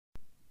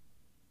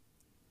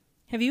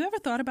Have you ever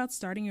thought about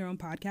starting your own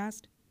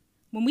podcast?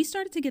 When we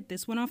started to get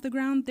this one off the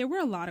ground, there were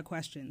a lot of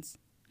questions.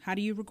 How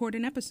do you record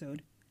an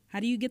episode? How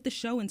do you get the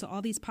show into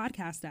all these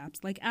podcast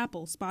apps like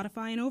Apple,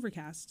 Spotify, and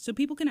Overcast so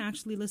people can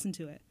actually listen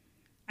to it?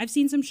 I've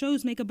seen some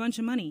shows make a bunch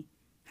of money.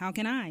 How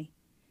can I?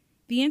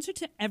 The answer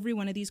to every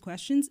one of these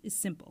questions is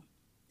simple.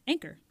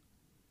 Anchor.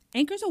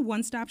 Anchor's a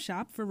one-stop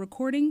shop for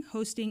recording,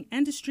 hosting,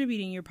 and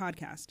distributing your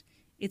podcast.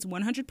 It's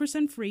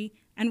 100% free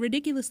and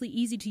ridiculously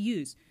easy to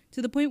use,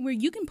 to the point where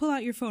you can pull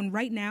out your phone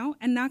right now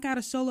and knock out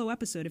a solo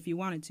episode if you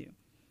wanted to.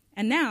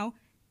 And now,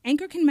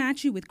 Anchor can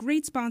match you with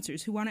great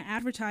sponsors who want to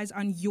advertise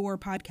on your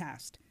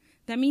podcast.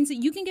 That means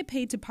that you can get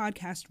paid to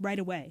podcast right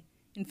away.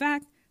 In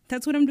fact,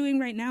 that's what I'm doing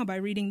right now by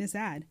reading this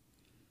ad.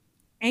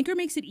 Anchor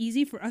makes it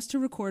easy for us to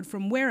record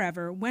from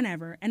wherever,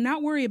 whenever, and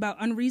not worry about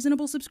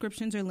unreasonable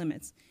subscriptions or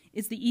limits.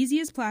 It's the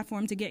easiest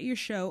platform to get your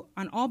show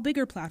on all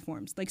bigger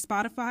platforms like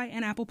Spotify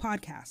and Apple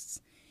Podcasts.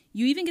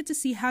 You even get to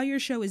see how your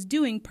show is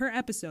doing per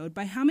episode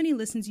by how many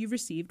listens you've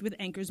received with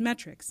Anchor's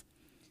metrics.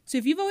 So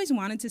if you've always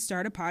wanted to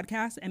start a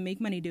podcast and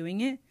make money doing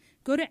it,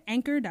 go to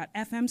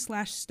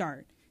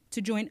anchor.fm/start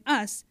to join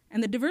us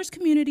and the diverse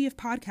community of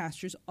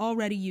podcasters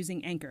already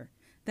using Anchor.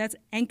 That's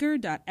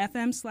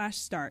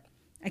anchor.fm/start.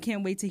 I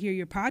can't wait to hear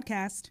your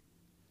podcast.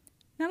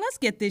 Now let's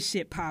get this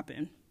shit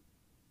poppin'.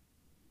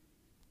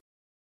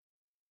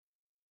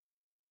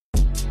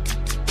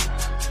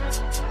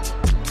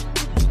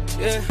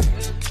 Yeah.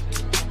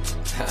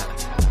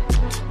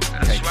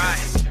 That's right.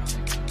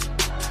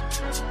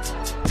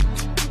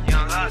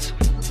 Young Hustle.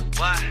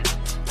 What?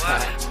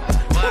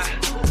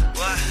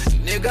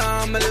 Nigga,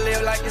 I'ma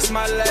live like it's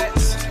my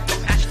last.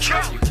 That's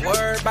true.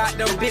 Worry about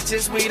them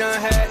bitches we done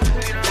had.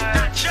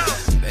 Not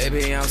true.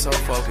 Baby, I'm so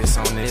focused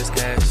on this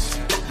cash.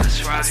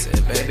 That's I right.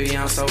 said, baby,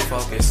 I'm so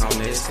focused on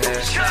this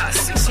cash.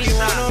 She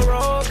wanna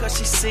roll cause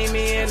she see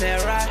me in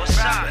that ride. What's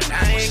up? But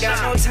I ain't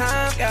got no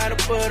time, gotta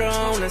put her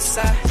on the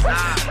side.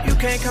 You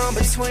can't come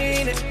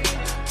between it.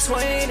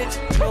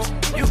 No,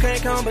 you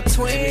can't come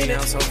between it.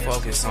 I'm so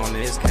focused on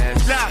this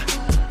cash. Nah,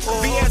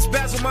 BS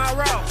bezel my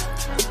role,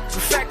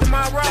 perfecting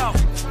my role,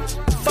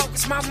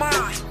 focus my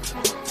mind.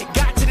 It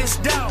got to this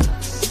dough,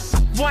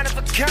 one of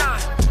a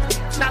kind.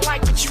 Not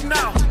like what you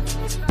know,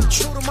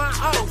 true to my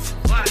oath.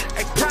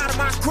 Ain't proud of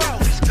my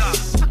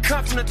growth. I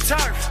come from the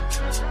turf,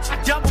 I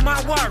double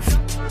my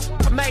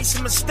worth. I made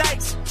some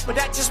mistakes, but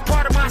that's just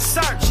part of my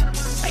search.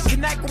 They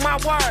connect with my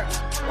word,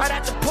 right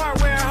at the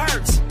part where it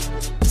hurts.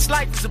 This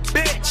life is a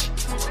bitch.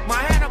 My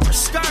hand up her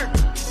skirt.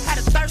 Had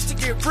a thirst to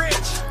get rich.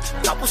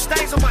 Couple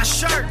stains on my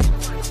shirt.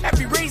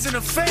 Every reason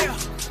to fail.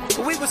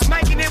 But we was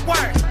making it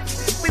work.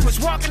 We was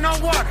walking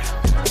on water.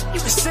 You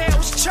could say it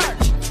was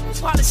church.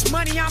 All this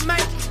money I'm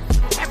making.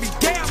 Every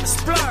day I'm a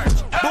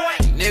splurge. Boy.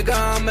 Nigga,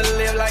 I'ma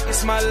live like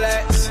it's my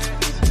last.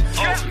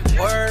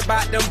 Worry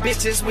about them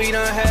bitches we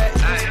done had.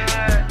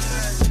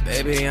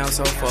 Baby, I'm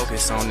so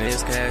focused on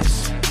this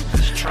cash.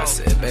 I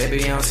said,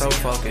 baby, I'm so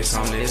focused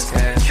on this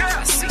cash.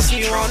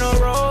 She wanna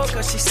roll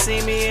cause she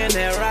see me in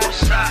that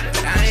ride.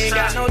 But I ain't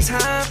got no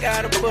time,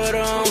 gotta put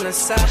her on the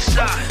side.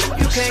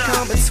 You can't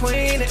come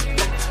between it.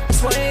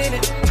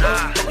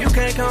 You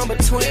can't come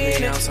between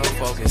it. I'm so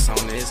focused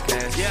on this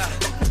cash. Yeah,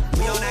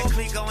 we on that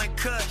clique going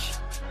kush.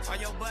 All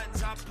your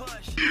buttons I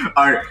push.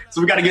 All right,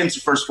 so we got to get into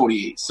First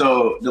 48.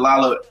 So,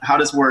 Delilah, how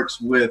this works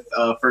with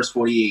First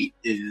 48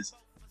 is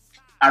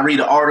I read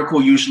an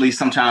article. Usually,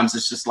 sometimes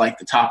it's just like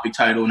the topic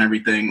title and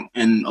everything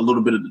and a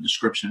little bit of the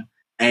description.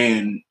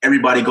 And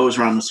everybody goes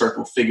around the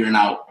circle figuring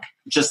out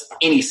just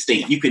any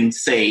state. You can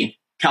say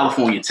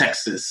California,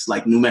 Texas,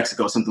 like New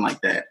Mexico, something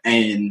like that.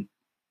 And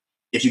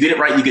if you get it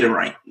right, you get it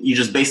right. You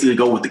just basically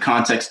go with the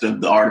context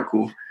of the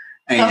article.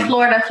 And So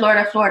Florida. For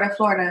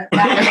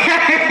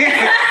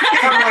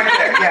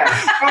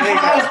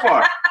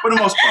the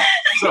most part.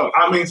 So,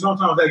 I mean,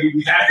 sometimes that could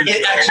be happening.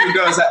 it actually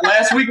does.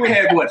 Last week we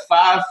had,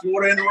 5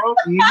 Florida in a row?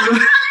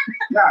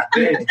 God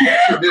damn. I'm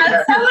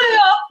telling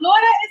y'all,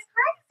 Florida is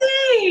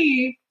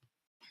crazy.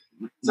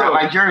 So,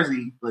 like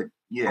Jersey, but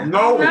yeah.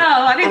 No. No,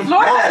 I think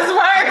Florida is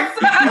worse.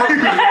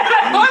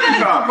 Florida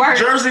is worse.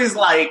 Jersey's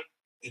like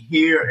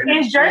here, and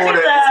Is Jersey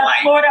Florida the is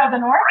like Florida of the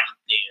North?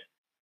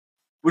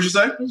 what'd you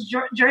say? Is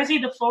Jersey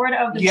the Florida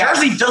of the Yeah. North?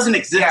 Jersey doesn't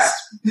exist. Yes.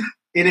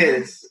 It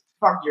is.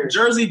 Fuck Jersey.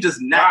 Jersey does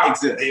not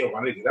exist. Hey, my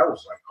nigga, that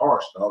was like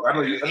harsh, dog. I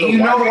know You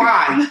know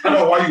why? I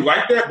know why you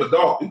like that, but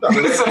dog, you thought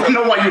So I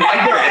know why you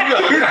like that.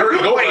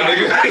 I know why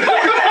you like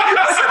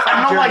I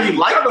know why you that.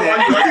 like that, but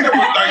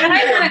like, And I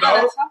damn, gotta go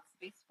dog. to talk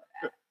space for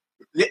that.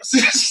 Yes.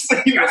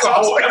 That's a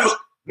whole episode.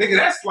 Nigga,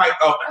 that's like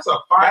that's a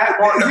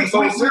 5-part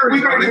episode series. We're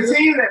going my to nigga.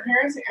 continue that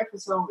parenting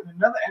episode in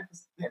another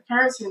episode, that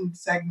parenting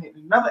segment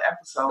in another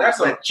episode. That's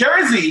a- but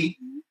Jersey,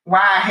 why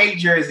I hate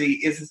Jersey,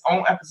 is its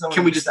own episode.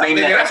 Can we just name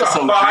Nigga, that that's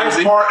a episode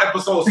 5-part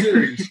episode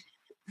series.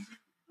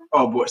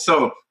 Oh boy.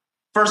 So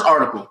first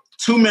article.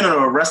 2 men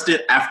are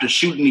arrested after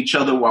shooting each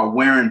other while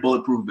wearing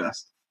bulletproof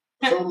vests.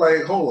 So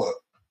like, hold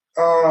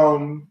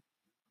up.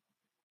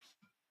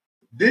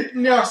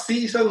 Didn't y'all see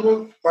each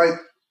other? Like,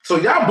 so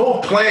y'all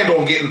both planned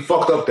on getting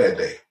fucked up that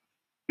day.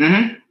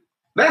 Mm-hmm.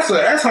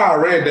 That's how I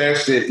read that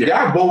shit.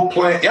 Y'all both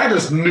playing. Y'all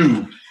just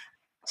knew.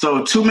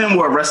 So 2 men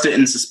were arrested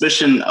in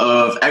suspicion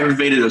of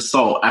aggravated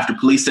assault after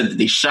police said that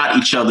they shot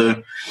each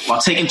other while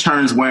taking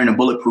turns wearing a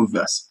bulletproof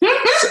vest.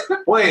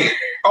 Wait,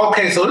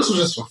 okay, so this was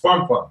just for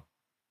fun.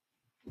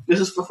 This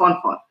is for fun.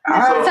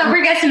 So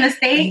we're guessing the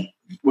state?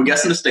 We're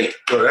guessing the state.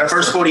 So that's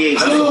First 48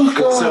 states.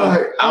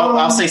 So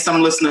I'll say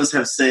some listeners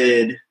have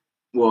said,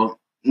 well,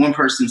 one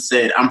person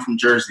said, I'm from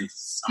Jersey.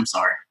 I'm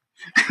sorry.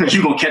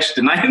 You gonna catch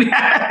tonight?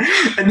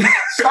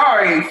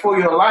 Sorry for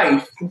your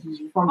life.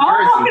 You're from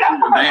Jersey.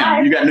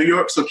 Damn, you got New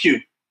York, so Q.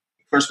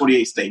 First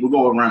 48 state. We'll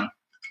go around.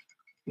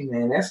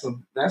 Man, that's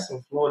some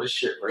Florida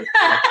shit right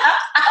there.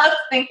 I was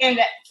thinking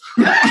that.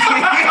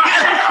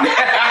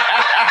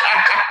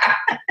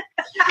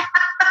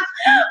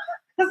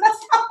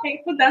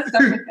 That's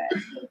stuff like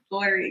that.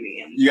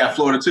 Floridian. You got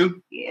Florida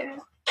too? Yeah.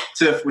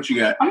 Tiff, what you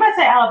got? I'm gonna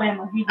say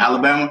Alabama.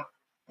 Alabama?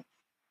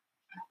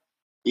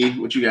 E,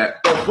 what you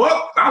got? The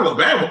fuck?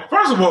 Alabama?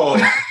 First of all,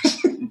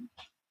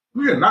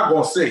 we are not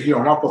going to sit here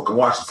on my fucking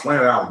watch and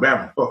slander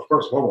Alabama.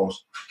 First and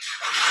foremost.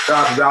 Shout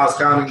out to Dallas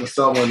County and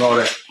Selma and all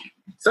that.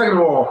 Second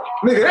of all,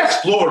 nigga,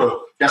 that's Florida.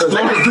 That's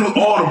Florida. They do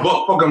all the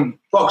fucking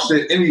fuck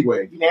shit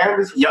anyway.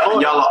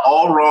 Y'all are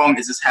all wrong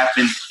as this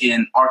happened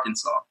in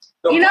Arkansas.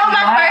 You know,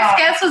 my first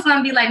guess was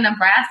gonna be like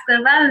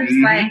Nebraska, but I was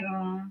like,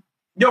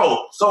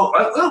 Yo, so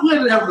we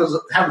didn't have a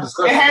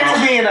discussion. It had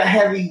to be in a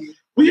heavy.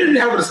 We didn't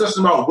have a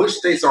discussion about which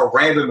states are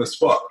random as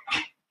fuck.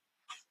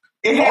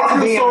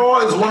 Arkansas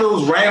is one of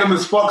those random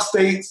as fuck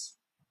states.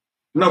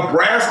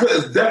 Nebraska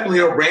is definitely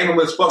a random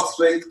as fuck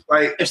state.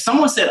 Like, if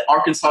someone said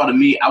Arkansas to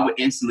me, I would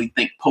instantly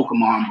think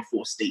Pokemon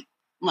before state.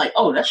 I'm like,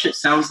 oh, that shit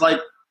sounds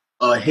like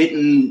a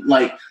hidden,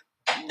 like,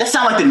 that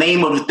sounds like the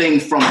name of the thing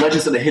from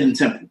Legends of the Hidden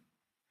Temple.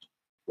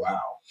 Wow.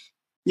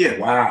 Yeah.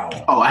 Wow.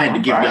 Oh, I had to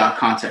give y'all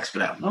context for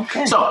that one.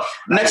 Okay. So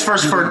next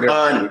first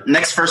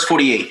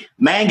 48.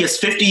 Man gets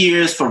 50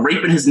 years for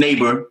raping his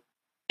neighbor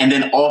and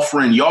then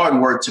offering yard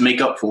work to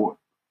make up for it.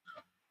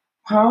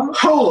 Huh?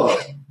 Hold up.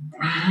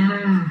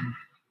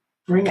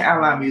 Bring the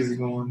outline music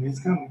on.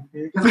 It's coming.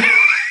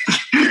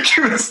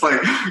 It's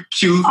like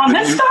cute. On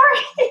this story?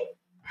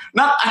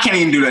 No, I can't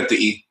even do that to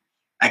E.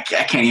 I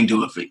can't even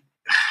do it for E.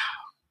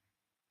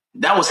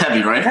 That was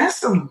heavy, right?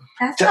 That's what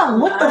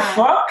the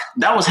fuck?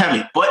 That was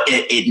heavy, but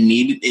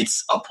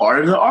it's a part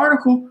of the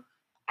article.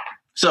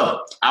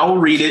 So I will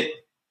read it.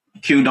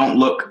 Q, don't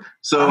look.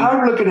 So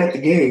I'm looking at the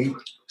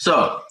game.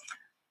 So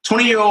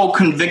 20-year-old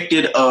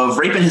convicted of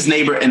raping his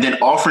neighbor and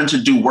then offering to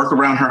do work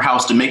around her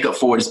house to make up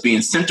for it is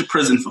being sent to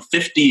prison for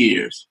 50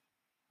 years.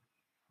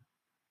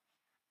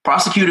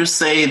 Prosecutors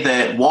say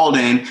that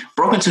Walden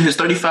broke into his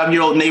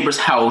 35-year-old neighbor's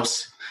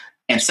house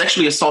and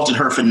sexually assaulted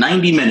her for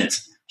 90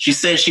 minutes. She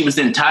said she was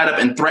then tied up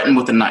and threatened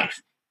with a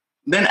knife.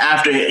 Then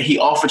after, he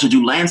offered to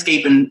do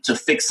landscaping to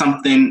fix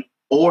something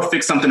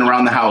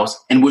around the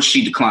house, in which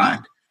she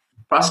declined.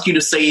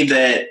 Prosecutors say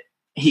that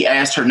he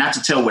asked her not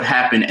to tell what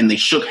happened and they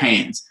shook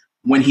hands.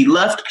 When he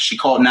left, she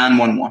called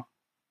 911.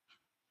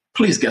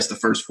 Please guess the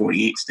first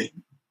 48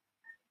 statement.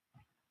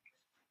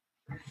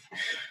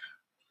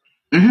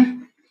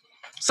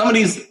 Some of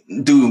these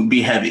do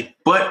be heavy,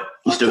 but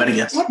you still got to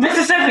guess.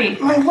 Mississippi.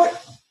 Like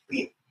what?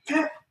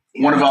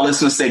 One of our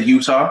listeners said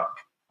Utah.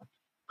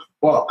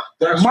 Well,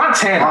 that's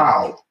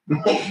Montana.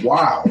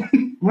 Wow.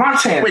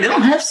 Montana. Wait, they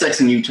don't have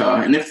sex in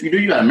Utah, and if you do,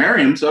 you got to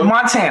marry him. So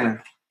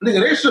Montana. Nigga,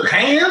 they shook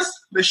hands?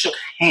 They shook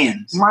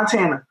hands.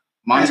 Montana.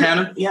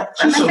 Yep.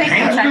 She shook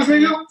hands with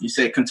this nigga? You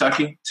said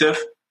Kentucky, Tiff?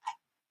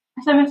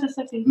 I said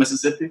Mississippi.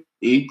 Mississippi,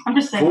 E? I'm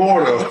just saying.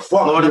 Florida.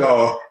 Fuck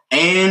y'all.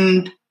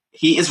 And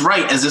he is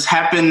right, as this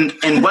happened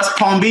in West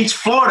Palm Beach,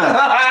 Florida.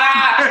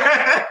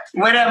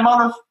 Where that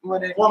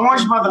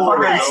orange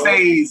motherfucker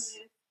stays.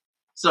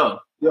 So,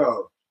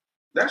 yo,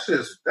 that's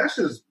just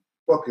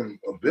fucking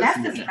abysmal.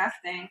 That's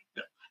disgusting.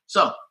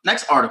 So,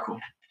 next article.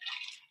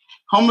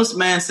 Homeless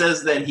man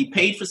says that he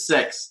paid for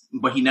sex,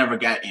 but he never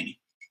got any.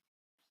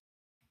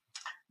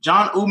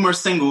 John Umer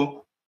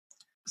Single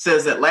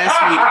says that last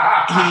week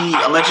he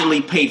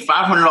allegedly paid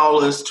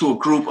 $500 to a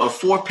group of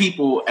 4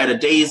 people at a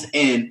Days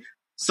Inn,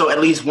 so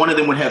at least one of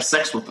them would have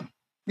sex with him.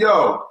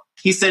 Yo.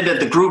 He said that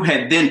the group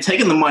had then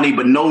taken the money,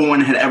 but no one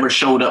had ever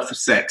showed up for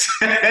sex.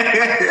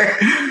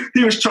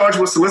 He was charged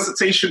with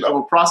solicitation of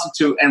a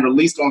prostitute and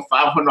released on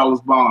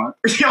 $500 bond.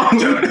 No.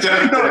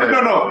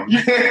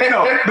 You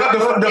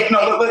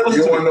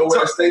want to know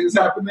what state is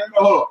happening?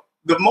 Oh,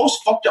 the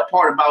most fucked up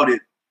part about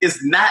it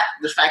is not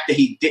the fact that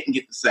he didn't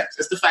get the sex.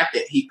 It's the fact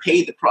that he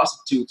paid the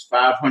prostitutes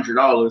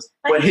 $500,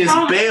 but his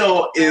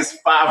bail is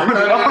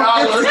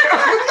 $500.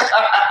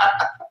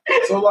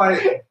 So like,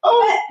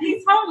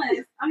 he's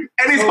homeless. And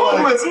he's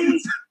homeless.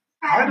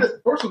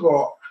 First of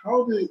all,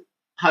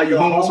 how you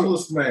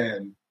homeless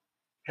man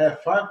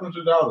have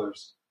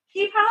 $500?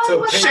 He probably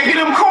was shaking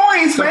them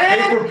coins, man.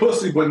 Pay for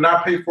pussy, but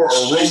not pay for a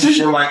room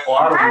for like,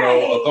 I don't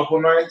know, a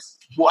couple nights.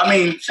 Well, I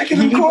mean, shaking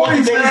them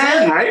coins,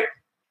 man, right?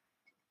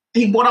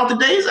 He bought out the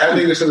days. I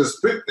think they should have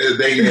split their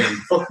day in.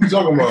 Fuck you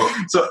talking about?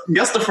 So,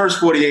 guess the first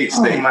 48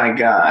 states. Oh my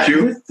god.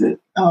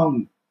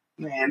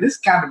 Man, this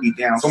got to be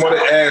down. Somebody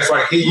asked,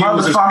 like, he uses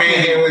Motherfucking-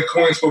 panhandling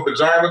coins for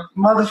vagina.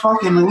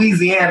 Motherfucking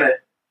Louisiana.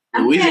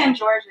 I'm saying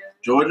Georgia.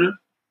 Georgia,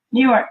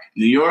 New York.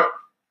 New York.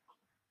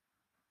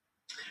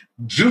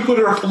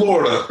 Jupiter,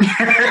 Florida. This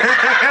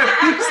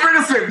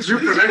nigga said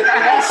Jupiter.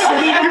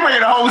 You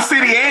made a whole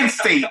city and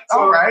state.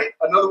 All right.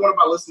 Another one of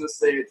my listeners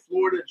said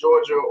Florida,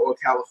 Georgia, or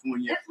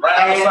California. It's Right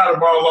outside of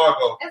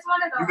Mar-a-Lago. It's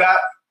one of those. You got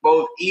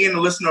both Ian,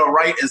 the listener, are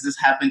right, as this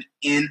happened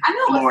in I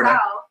know Florida.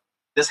 what's south.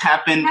 This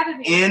happened Had to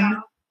be in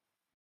south.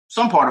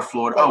 some part of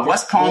Florida. Oh,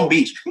 West Palm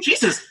Beach.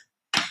 Jesus.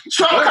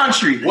 Trump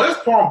country.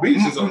 West Palm Beach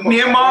is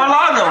Near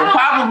Mar-a-Lago, Oh,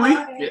 probably.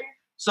 okay. Yeah.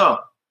 So,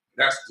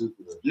 That's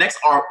stupid. next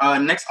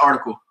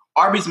article.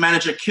 Arby's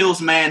manager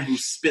kills man who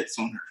spits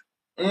on her.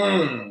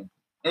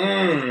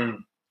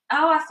 Oh,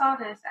 I saw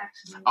this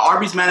actually.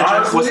 Arby's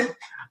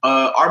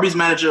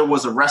manager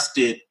was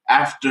arrested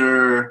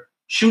after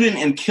shooting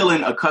and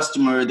killing a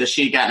customer that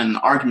she had gotten in an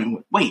argument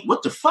with. Wait,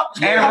 what the fuck?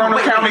 Anne Arundel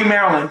County,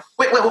 Maryland.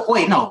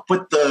 Wait, no.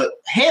 But the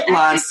headline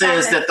I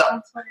says saw that this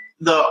on Twitter.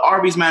 the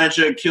Arby's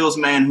manager kills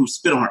man who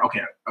spit on her.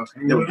 Okay,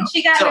 there we go.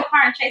 She got So- in the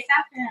car and chased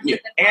after him. Yeah.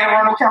 Anne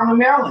Arundel County,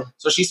 Maryland.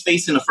 So she's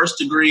facing a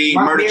first-degree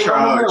Might murder be in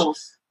Rolling charge.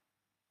 Hills.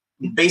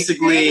 Do they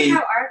Basically,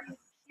 have Arby's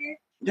here?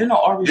 there are no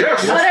Arby's.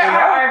 Yes. Well, there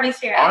are Arby's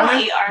here. Are I don't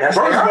they? eat Arby's.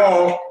 First of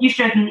all, You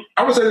shouldn't.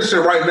 I'm going to say this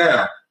shit right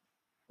now.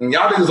 And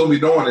y'all niggas don't be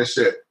doing this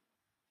shit.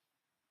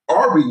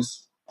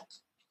 Arby's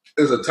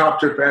is a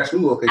top-tier fast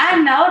food location. I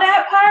know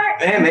that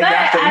part, And they but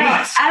got the I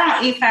meats.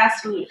 don't eat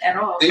fast food at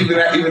all. Even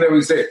that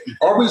we said,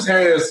 Arby's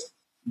has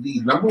the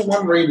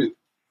 #1 rated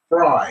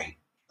fry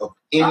of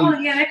any. Oh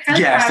yeah, they're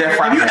curly Yes, they're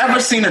fries. Have you ever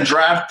seen a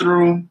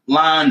drive-through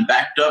line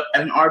backed up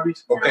at an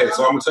Arby's? Okay,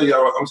 so I'm gonna tell you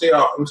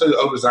the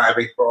other design I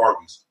make for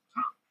Arby's.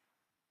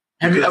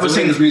 Have you ever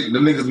seen this? the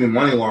niggas be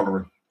money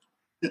laundering?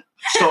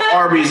 So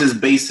Arby's is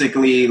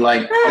basically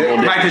like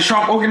Like the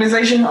Trump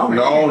organization? Oh,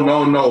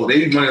 No.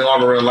 They be money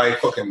laundering like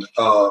fucking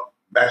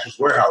Bachelor's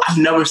Warehouse. I've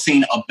never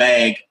seen a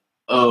bag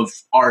of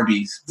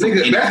Arby's.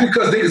 Nigga, that's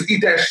because niggas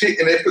eat that shit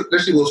and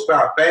that shit goes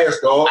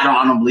fast, dog.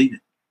 I don't believe it.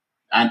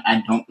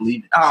 I don't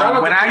believe it.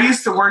 When I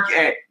used to work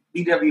at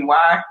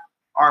BWI,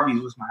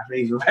 Arby's was my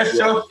favorite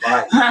restaurant.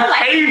 Right.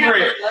 My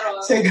favorite.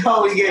 Little. To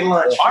go and get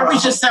lunch.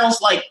 Arby's just sounds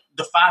like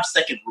the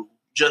 5-second rule.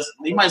 Just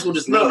you might as well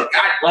just name Look,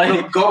 it.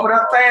 look, go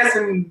up fast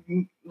and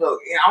look.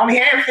 I only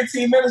had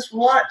 15 minutes for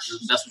lunch.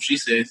 That's what she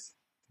says.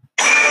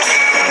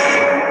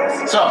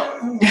 So,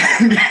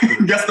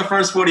 guess the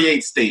first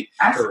 48 state.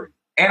 Anne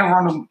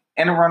Arundel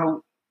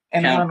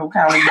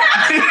County. She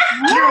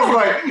was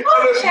like,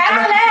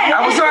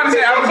 I was going to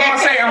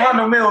say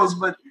Arundel Mills,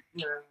 but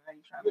you know, I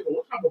ain't trying to.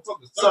 what kind of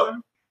fucking So, stuff?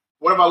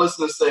 one of our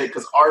listeners said,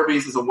 because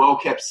Arby's is a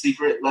well-kept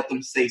secret, let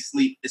them say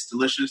sleep. It's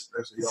delicious.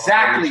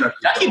 Exactly. Y'all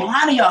keep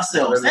lying to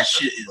yourselves. That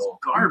shit is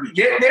garbage.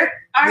 Yeah,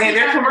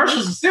 their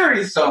commercials are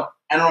serious. So,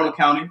 Anne Arundel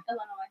County,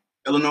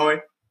 Illinois.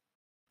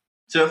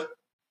 Tiff,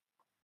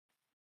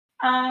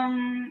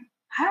 I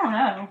don't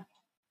know.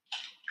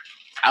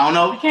 I don't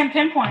I know. can't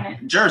pinpoint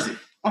it. Jersey.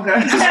 Okay.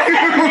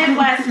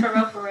 Midwest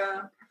for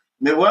real.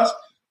 Midwest?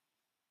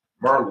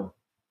 Maryland.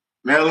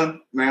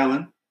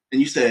 Maryland.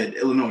 And you said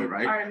Illinois,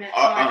 right?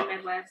 Or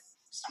Midwest.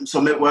 So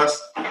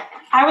Midwest?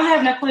 I really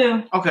have no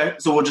clue. Okay.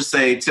 So we'll just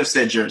say Tiff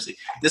said Jersey.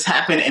 This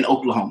happened in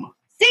Oklahoma.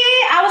 See,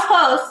 I was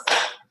close.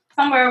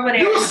 Somewhere over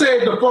there. You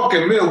said the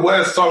fucking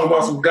Midwest talking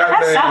about some That's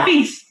goddamn.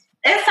 Southeast.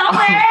 It's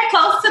somewhere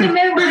close to the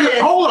Midwest.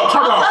 Nigga, hold up,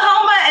 come on.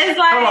 Oklahoma is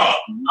like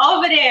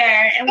over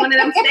there in one of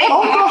them states.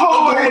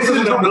 Oklahoma is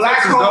in the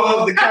black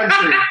hole of the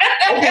country.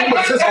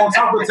 Oklahoma sits on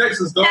top of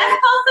Texas, though. That's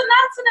close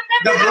enough to the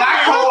The Midwest. black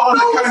hole of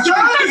the country.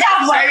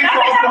 Same for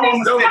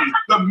Oklahoma City.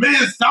 The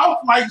Mid-South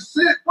like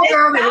shit. Fuck It's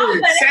out of south,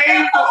 here. but it's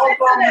Same still for closer to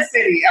Oklahoma the-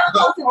 City.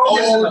 still closer to the-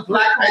 This is the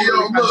black Hey, yo, hole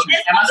of the country.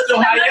 It's Am I closer still to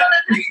the high middle up?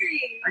 of the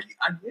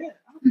country.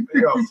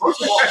 Yo,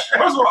 first of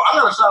all, I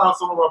gotta shout out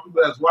some of our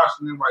people that's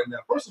watching them right now.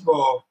 First of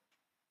all,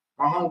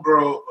 my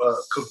homegirl,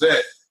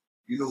 Cavette,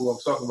 you know what I'm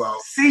talking about.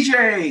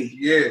 CJ.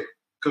 Yeah.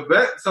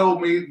 Cavette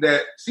told me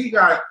that she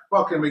got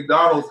fucking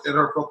McDonald's in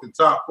her fucking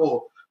top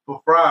four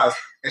for fries,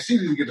 and she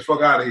need to get the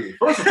fuck out of here.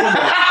 First of all,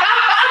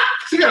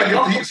 she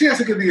has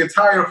to get the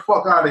entire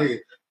fuck out of here.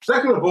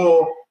 Second of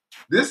all,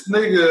 this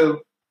nigga,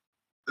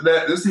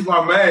 this is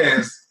my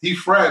man's, he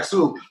frat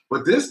too,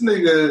 but this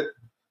nigga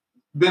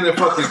been in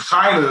fucking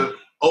China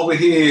over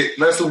here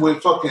messing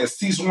with fucking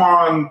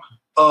Sichuan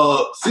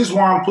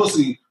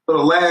pussy for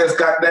the last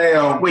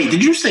goddamn. Wait,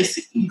 did you say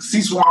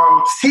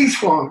Sichuan?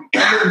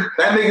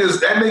 That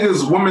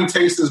nigga's women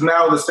taste is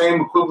now the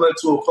same equivalent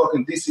to a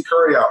fucking DC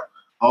Curry out.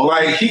 Oh,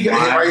 Like he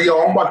got like,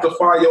 yo, I'm about to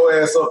fire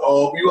your ass up.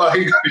 Oh, you out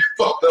here got me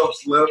fucked up,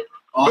 Slim.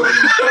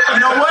 You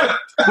know what?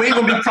 We ain't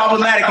gonna be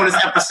problematic on this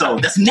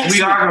episode. That's next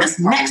week. That's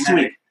next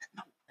week.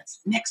 That's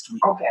next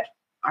week. Okay.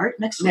 All right,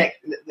 next week.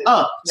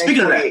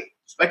 Speaking of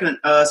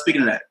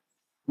that,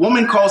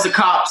 woman calls the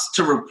cops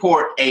to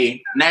report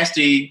a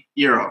nasty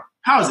gyro.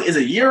 How is it? Is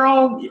it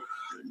gyro?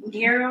 A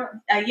gyro?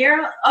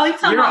 Oh, you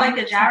talking about like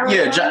the gyro?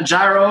 Yeah,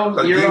 gyro.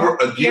 A gyro?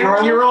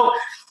 Gyro.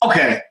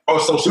 Okay. Oh,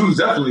 so she was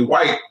definitely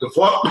white. The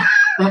fuck?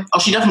 Oh,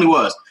 she definitely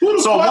was.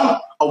 So a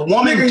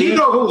woman Nigga, did. you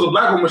know who was a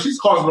black woman? She's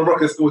causing the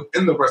ruckus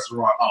within the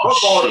restaurant. Oh,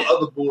 Fuck all the shit.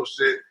 other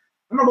bullshit.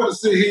 I'm not about to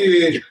sit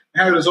here and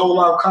have this whole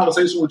lot of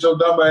conversation with your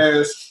dumb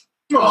ass.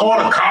 You know, call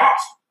the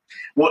cops.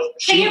 Well,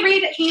 Can you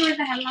read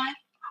the headline?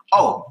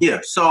 Oh, yeah.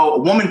 So a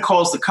woman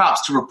calls the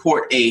cops to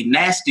report a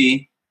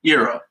nasty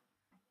Euro.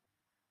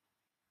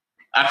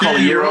 I call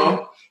it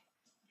Euro.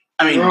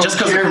 I mean, just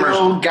because of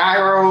commercial.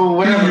 Gyro,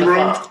 whatever.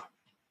 Euro.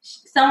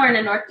 Somewhere in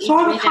the northeast So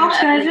what the region cops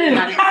of gotta the do?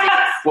 United States.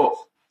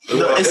 Well,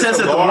 it It's says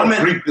a that the large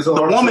woman, Greek- it's a the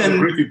large woman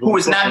Greek people who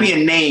is not fucking-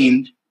 being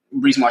named, the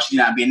reason why she's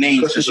not being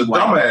named Because because she's a she's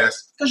white. dumbass.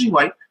 Because she's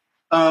white.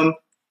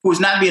 Who is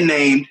not being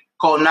named,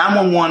 called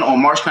 911 on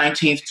March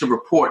 19th to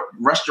report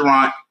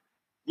restaurant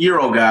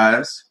Euro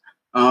guys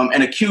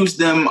and accused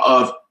them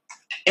of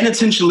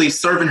unintentionally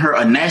serving her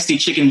a nasty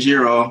chicken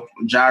gyro,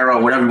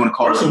 whatever you want to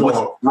call First it, of with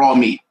all- raw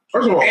meat.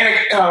 First of all,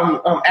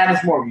 Adams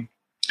Morgan.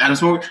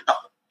 Adams Morgan,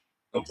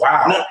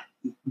 wow. No,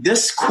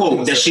 this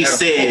quote that she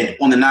said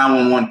on the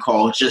 911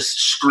 call just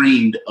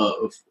screamed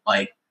of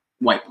like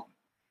white woman.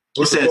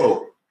 What's It the says,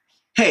 quote?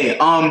 "Hey,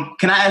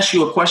 can I ask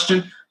you a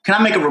question? Can I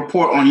make a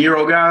report on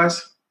Euro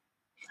guys?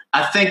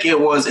 I think it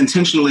was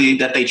intentionally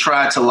that they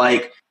tried to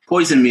like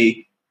poison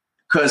me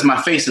because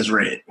my face is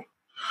red."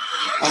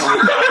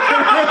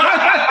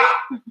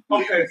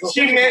 Okay, so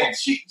She meant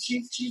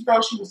she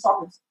thought she was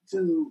talking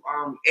to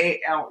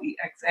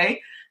Alexa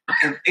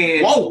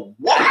and Whoa!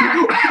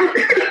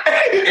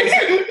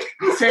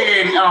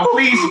 saying,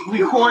 please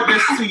record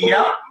this to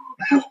Yelp.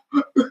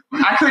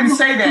 I couldn't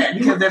say that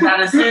because if I'd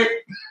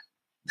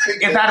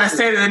have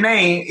said the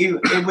name,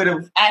 it would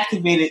have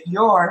activated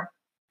your.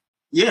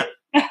 Yeah.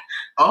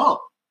 Oh,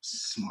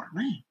 smart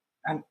man.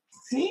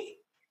 See,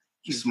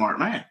 He's a smart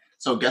man.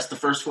 So guess the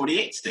first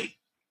 48 state.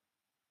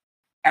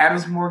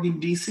 Adams Morgan,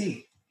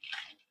 D.C.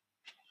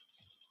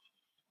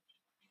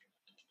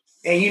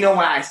 And you know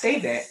why I say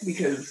that?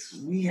 Because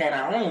we had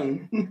our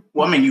own.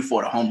 Well, I mean, you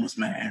fought a homeless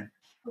man.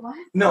 What?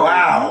 No,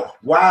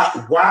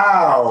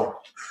 Wow.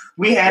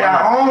 we had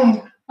our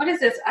own What is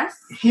this? Us?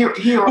 hero.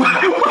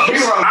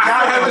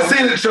 I haven't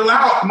seen it. Chill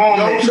out.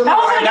 Moment. Yo, chill That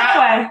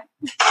out.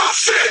 was a good way.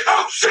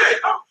 Oh shit.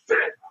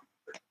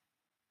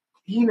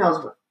 He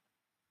knows what.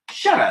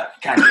 Shut up,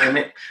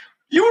 goddammit.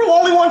 You were the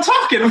only one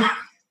talking. All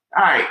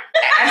right.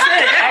 I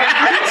said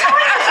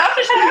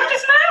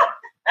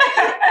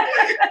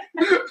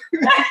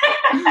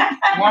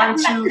 1,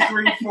 2,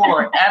 3,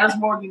 4. Adams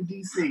Morgan,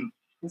 D.C.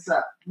 What's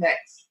up?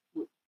 Next.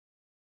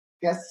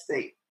 Guess the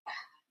state.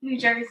 New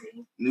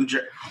Jersey. New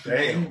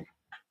Jersey.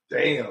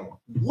 Damn.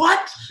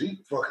 What? She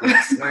fucking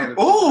slandered.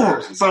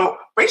 Oh, so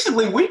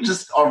basically we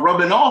just are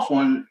rubbing off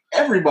on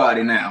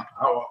everybody now.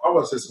 I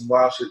want to say some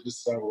wild shit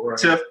this time around.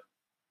 Tiff,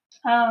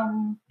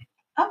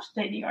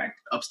 Upstate New York.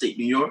 upstate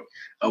New York.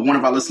 One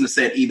of our listeners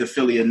said either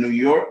Philly or New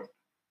York.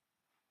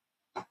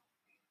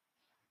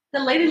 The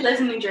lady lives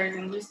in New Jersey.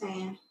 I'm just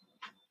saying.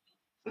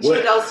 What?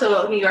 She goes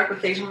to New York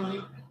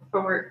occasionally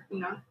for work. You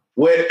know.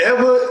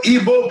 Wherever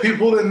Igbo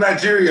people in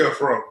Nigeria are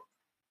from.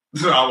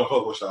 No, I'm gonna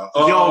fuck with y'all.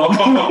 Yo.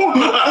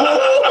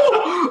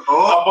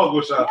 I'll fuck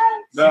with y'all.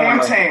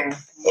 Sam.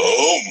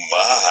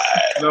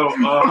 Oh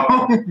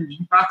my.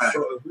 No,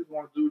 so if we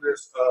want to do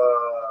this,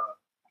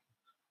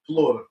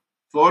 Florida.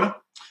 Florida?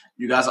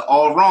 You guys are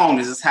all wrong.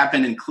 This has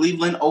happened in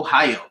Cleveland,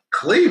 Ohio.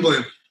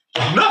 Cleveland.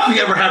 Nothing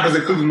ever happens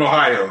in Cleveland,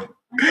 Ohio.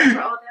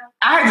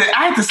 I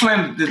had to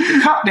slam the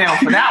cup down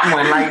for that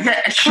one. Like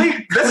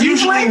That's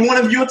usually one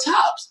of your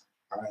tops.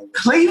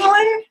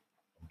 Cleveland?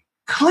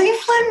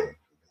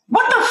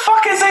 What the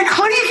fuck is in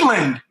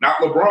Cleveland? Not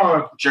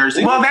LeBron.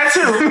 Jersey. Well, that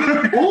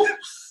too.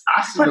 Oops.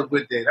 I should have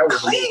went there. That was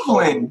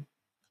Cleveland.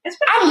 It's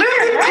I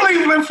lived in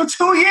Cleveland for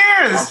 2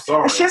 years. I'm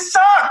sorry. That shit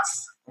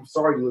sucks. I'm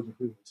sorry you live in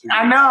Cleveland too.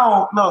 I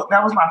know. Look,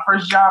 that was my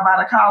first job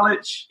out of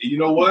college. You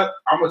know what?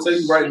 I'm gonna tell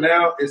you right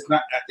now. It's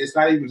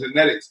not even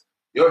genetics.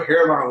 Your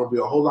hairline will be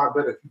a whole lot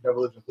better if you never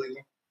lived in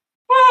Cleveland.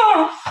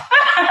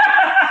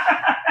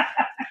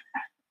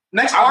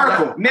 Next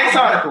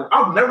article.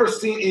 I've never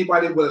seen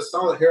anybody with a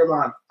solid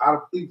hairline out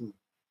of Cleveland.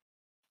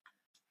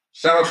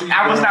 Shout out to you.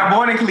 I was bro. not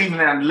born in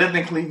Cleveland. I lived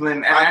in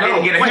Cleveland, and I know.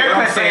 didn't get a Wait,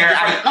 haircut I'm saying, there.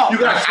 you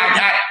got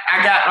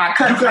I got my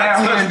cut You got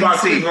down here in touched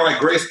by D.C. Cleveland like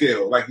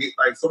grayscale. Like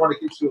somebody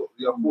hits your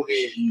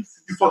forehead. You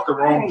fucked the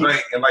wrong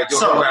drink and like your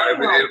So- hairline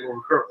will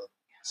recover.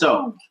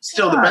 So,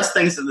 still the best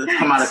things that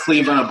come out of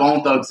Cleveland are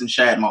Bone Thugs and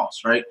Shad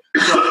Moss, right?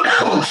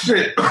 Oh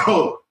shit!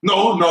 Oh,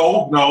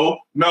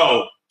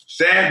 no.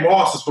 Shad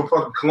Moss is from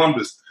fucking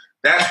Columbus.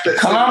 That's the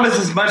Columbus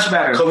is much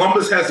better.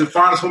 Columbus has the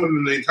finest women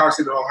in the entire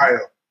state of Ohio.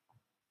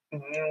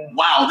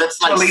 Wow,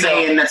 that's like Toledo.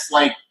 saying that's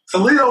like...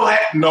 Toledo had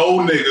no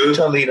nigga.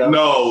 Toledo.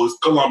 No, it's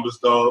Columbus,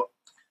 dog.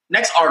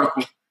 Next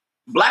article.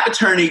 Black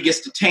attorney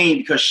gets detained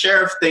because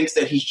sheriff thinks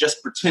that he's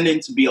just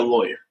pretending to be a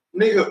lawyer.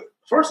 Nigga,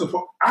 first of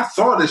all, I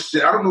saw this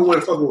shit. I don't know where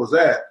the fuck it was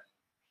at.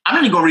 I'm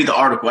not even going to read the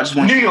article. I just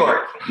want New you to-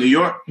 York. New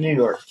York? New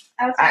York.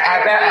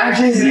 I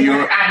New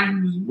York.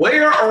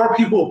 Where are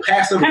people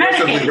passive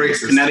aggressively Connecticut.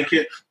 racist?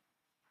 Connecticut?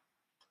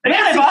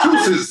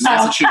 Massachusetts.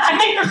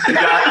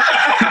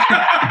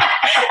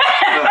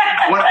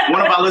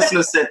 One of our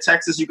listeners said,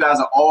 Texas, you guys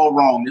are all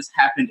wrong. This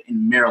happened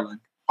in Maryland,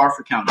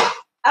 Hartford County.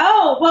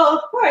 Oh, well,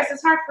 of course,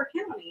 it's Hartford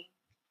County.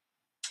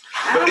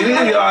 But any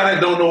of y'all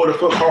that don't know what the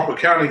fuck Hartford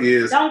County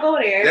is, don't go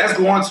there. That's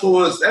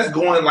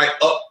going like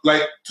up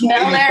like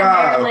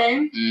 285.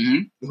 Mm-hmm.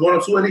 It's going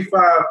up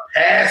 285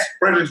 past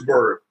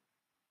Fredericksburg.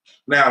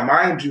 Now,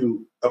 mind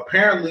you,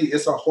 apparently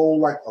it's a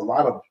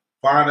lot of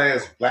fine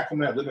ass black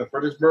women that live in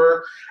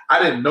Fredericksburg.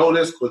 I didn't know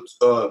this,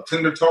 but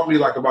Tinder taught me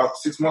like about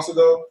 6 months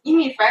ago. You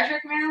mean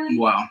Frederick, Maryland?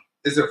 Wow.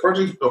 Is it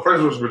Frederick?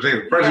 Frederick,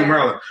 Virginia. Frederick,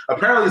 Maryland.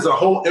 Apparently, there's a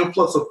whole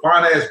influx of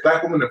fine ass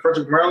black women in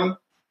Frederick, Maryland.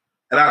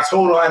 And I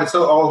told her, I had to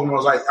tell all of them, I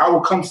was like, I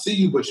will come see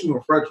you, but you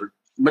in Frederick.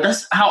 But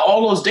that's how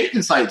all those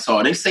dating sites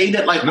are. They say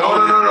that like... No.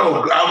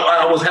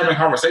 I was having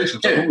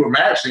conversations. So we were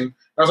matching.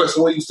 I was like,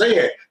 so what you say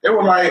it? They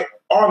were like,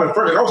 oh, I'm in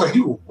Frederick. I was like,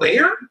 you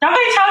where? Don't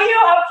they tell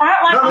you up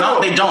front? Like, no,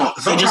 they don't.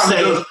 They just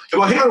say...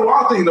 Well, here's the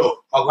wild thing, though.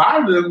 A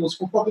lot of them was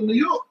from fucking New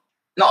York.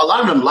 No, a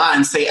lot of them lie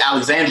and say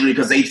Alexandria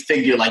because they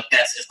figure like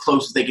that's as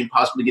close as they can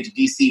possibly get to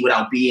D.C.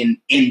 without being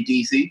in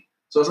D.C.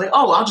 So it's like,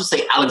 oh, I'll just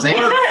say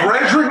Alexandria. What,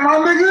 Frederick, my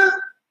nigga?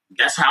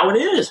 That's how it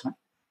is.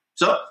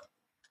 So,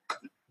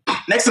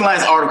 next and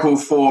last article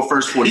for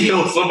First 48.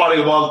 Yo,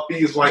 somebody about the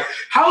is like,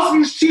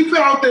 housing's cheap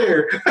out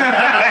there.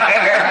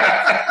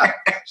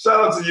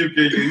 Shout out to you,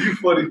 King. You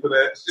funny for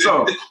that shit.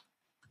 So,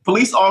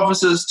 police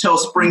officers tell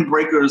spring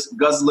breakers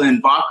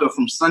guzzling vodka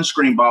from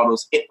sunscreen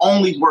bottles, it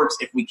only works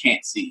if we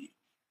can't see you.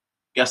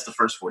 Guess the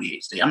First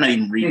 48 state. I'm not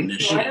even reading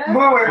this shit.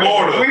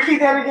 Florida. Repeat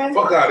that again.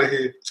 Fuck out of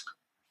here.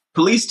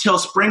 Police tell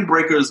spring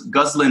breakers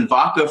guzzling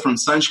vodka from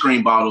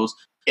sunscreen bottles,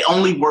 it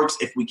only works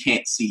if we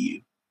can't see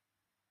you.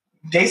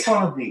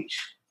 Daytona Beach.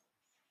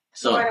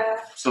 So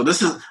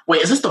this is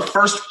is this the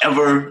first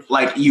ever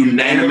like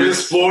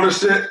unanimous Florida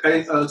shit?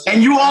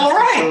 And you all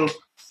right?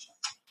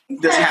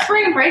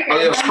 Spring breakers. Oh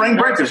yeah, spring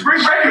breakers.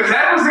 Spring breakers.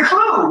 That was the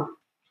clue.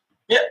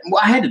 Yeah,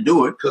 well I had to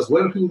do it because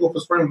when people go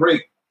for spring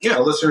break,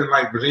 unless you're in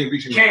like Virginia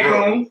Beach and you're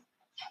broke.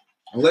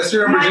 Unless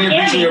you're in Virginia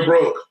Beach and you're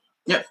broke.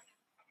 Yeah.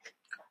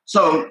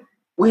 So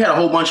we had a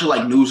whole bunch of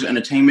like news and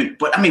entertainment,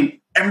 but I mean.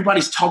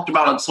 Everybody's talked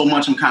about it so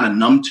much, I'm kind of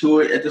numb to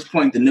it at this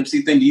point. The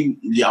Nipsey thing, do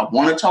y'all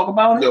want to talk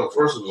about it? Yo,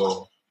 first of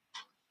all,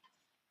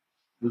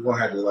 we're going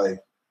to have to like...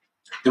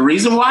 The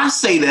reason why I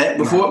say that,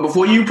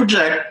 before you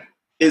project,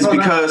 is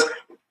because,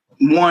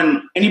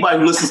 one, anybody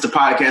who listens to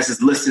podcasts has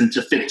listened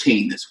to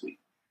 15 this week.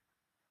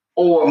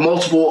 Or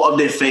multiple of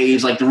their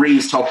faves, like the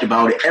Reeds talked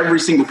about it. Every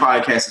single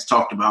podcast has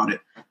talked about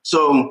it.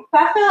 So...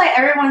 But I feel like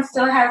everyone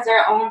still has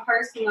their own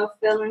personal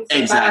feelings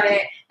about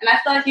it. And I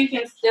feel like you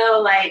can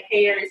still, like,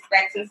 pay your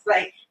respects. It's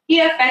like, he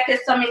affected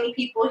so many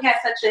people. He has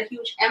such a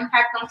huge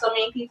impact on so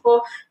many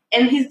people.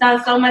 And he's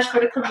done so much for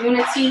the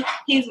community.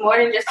 He's more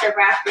than just a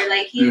rapper.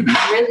 Like, he was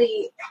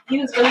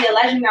really a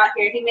legend out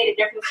here. He made a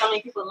difference in so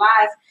many people's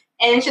lives.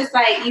 And it's just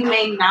like, you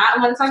may not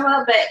want to talk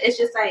about it, but it's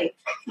just like,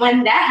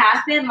 when that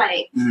happened,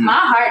 like, my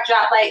heart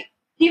dropped. Like,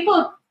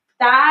 people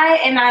die,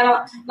 and I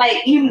don't,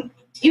 like, you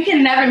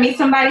can never meet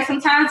somebody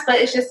sometimes, but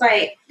it's just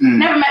like,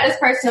 never met this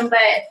person, but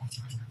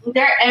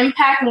their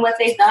impact and what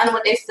they've done,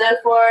 what they stood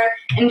for,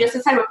 and just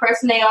the type of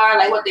person they are,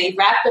 like what they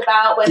rapped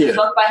about, what he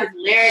spoke about, his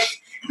lyrics,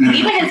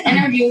 even his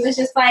interviews, it's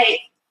just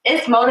like,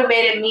 it's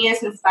motivated me,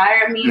 it's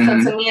inspired me. So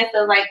to me, it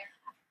feels like,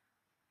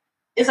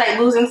 it's like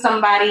losing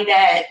somebody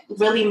that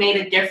really made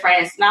a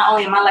difference, not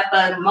only in my life,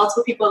 but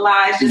multiple people's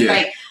lives, just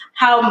like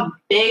how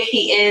big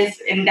he is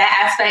in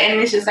that aspect. And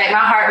it's just like,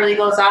 my heart really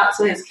goes out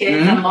to his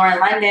kids and Lauren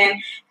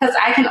London, because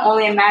I can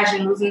only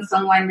imagine losing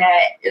someone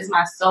that is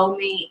my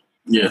soulmate.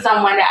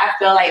 Someone that I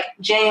feel like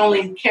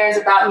genuinely cares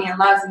about me and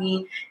loves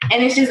me.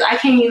 And it's just, I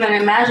can't even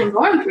imagine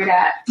going through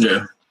that.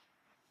 Yeah.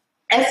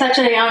 At such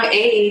a young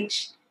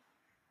age.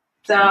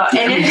 So,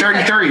 and it's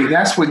 33. Like,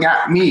 that's what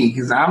got me,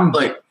 because I'm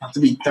like about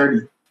to be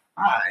 35.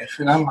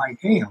 And I'm like,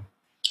 damn.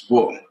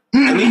 Well,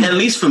 at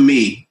least for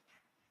me,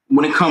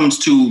 when it comes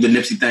to the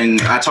Nipsey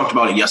thing, I talked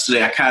about it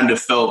yesterday. I kind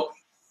of felt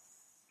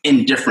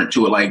indifferent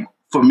to it. Like,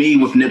 for me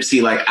with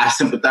Nipsey, like, I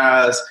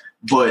sympathize,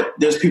 but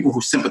there's people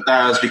who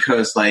sympathize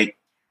because, like,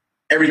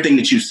 everything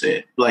that you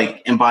said,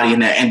 like, embodying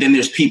that. And then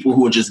there's people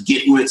who are just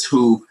get-wits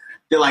who,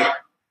 they're like,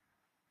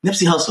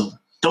 Nipsey Hussle,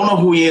 don't know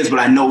who he is, but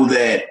I know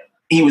that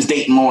he was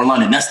dating Lauren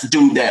London. That's the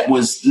dude that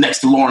was next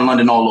to Lauren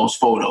London, all those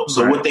photos.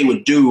 So what they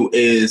would do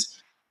is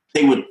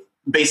they would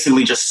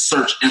basically just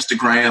search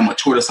Instagram or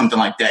Twitter, something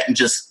like that, and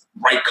just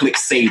right-click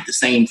save the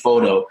same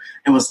photo.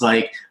 And was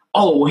like,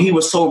 oh, well, he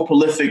was so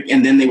prolific.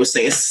 And then they would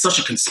say, it's such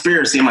a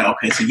conspiracy. I'm like,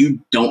 okay, so you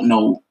don't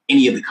know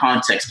any of the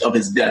context of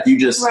his death. You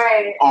just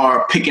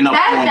are picking up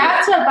on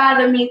that's what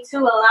bothered me, too.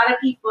 A lot of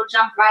people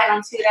jump right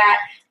onto that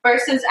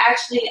versus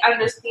actually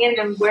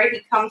understanding where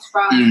he comes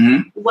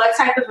from, what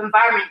type of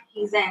environment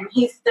he's in.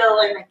 He's still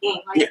in the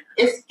game. Like,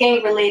 it's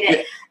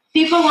gang-related.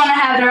 People want to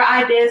have their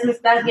ideas and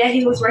stuff. Yeah,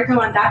 he was working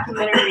on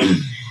documentaries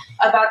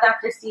about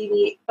Dr.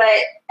 Stevie, but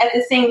at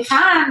the same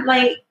time,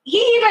 like, he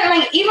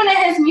even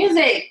in his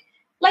music,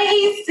 Like,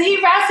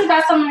 he raps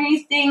about some of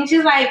these things.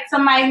 He's like,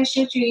 somebody who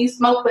shoots you, you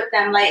smoke with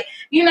them. Like,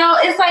 you know,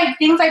 it's like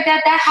things like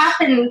that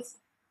happens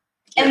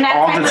in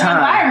that type of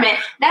environment.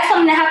 That's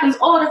something that happens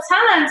all the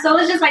time. So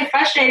it's just like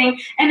frustrating.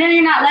 And then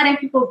you're not letting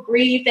people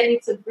breathe. They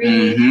need to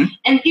breathe.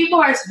 And people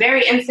are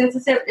very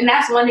insensitive. And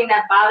that's one thing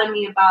that bothered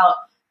me about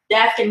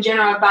death in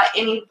general, about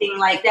anything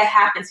like that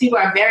happens. People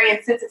are very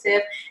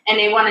insensitive and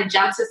they want to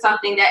jump to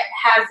something that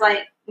has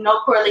like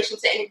no correlation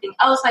to anything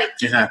else. Like,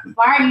 exactly.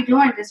 Why are you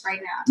doing this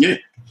right now? Yeah.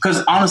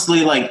 Because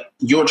honestly, like,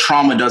 your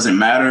trauma doesn't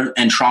matter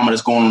and trauma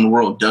that's going on in the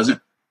world doesn't.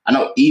 I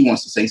know E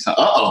wants to say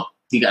something. Uh-oh.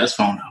 He got his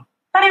phone out.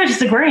 I thought he was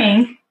just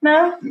agreeing.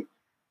 No?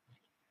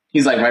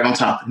 He's like right on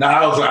top.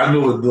 Nah, I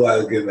knew it would do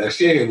like getting that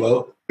shit,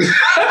 bro.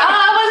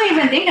 I wasn't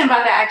even thinking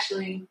about that,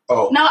 actually.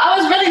 Oh. No, I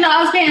was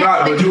paying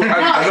Nah, but attention.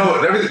 I know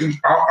everything.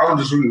 I'm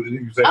just reading what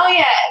you say. Oh,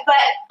 yeah, but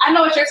I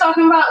know what you're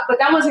talking about, but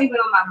that wasn't even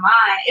on my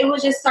mind. It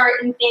was just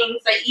certain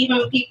things, like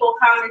even people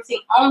commenting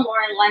on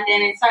Lauren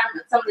London and some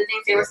of the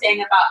things they were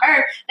saying about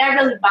her, that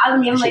really bothered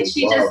me. I'm like,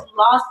 she just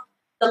lost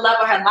the love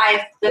of her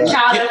life, the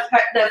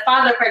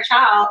father of her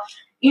child,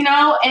 you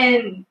know,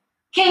 and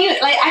can you,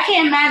 like, I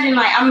can't imagine,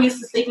 like, I'm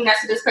used to sleeping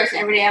next to this person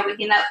every day I'm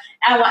waking up,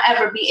 I won't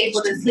ever be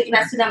able to sleep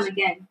next to them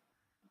again.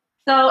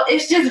 So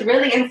it's just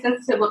really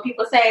insensitive when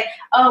people say,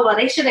 oh, well,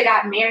 they should have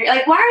got married.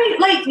 Like, why are you,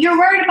 like, you're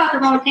worried about the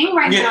wrong thing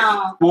right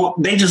now. Well,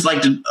 they just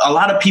like to, a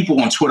lot of people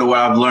on Twitter, what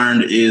I've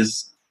learned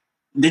is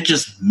they're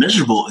just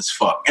miserable as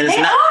fuck. And it's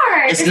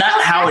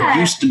not how it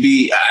used to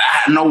be.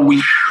 I know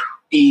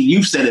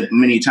you've said it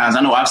many times.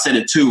 I know I've said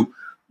it too.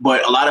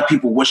 But a lot of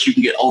people wish you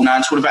can get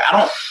 09 Twitter back. I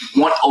don't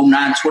want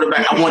 09 Twitter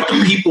back. I want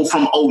the people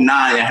from 09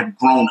 that have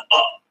grown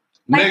up.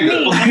 Like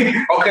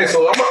nigga. Okay,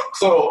 so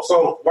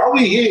while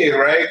we here,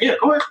 right? Yeah,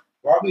 go ahead.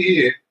 While we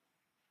here,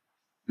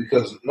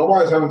 because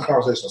nobody's having a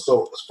conversation.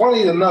 So it's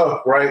funny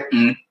enough, right?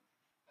 Mm-hmm.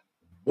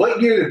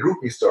 What year did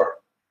GroupMe start?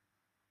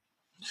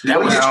 That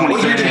was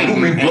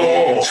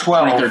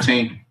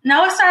 2013.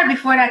 No, it started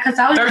before that because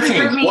I was using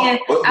GroupMe.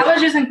 I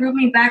was using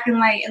GroupMe back in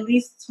like at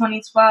least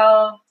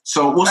 2012.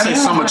 So we'll say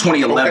summer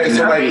 2011.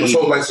 Okay,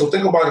 so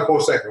think about it for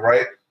a second,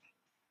 right?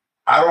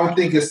 I don't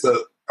think it's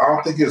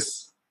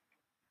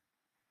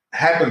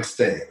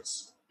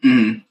happenstance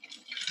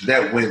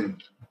that when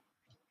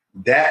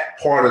that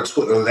part of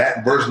Twitter,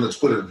 that version of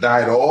Twitter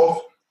died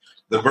off,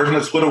 the version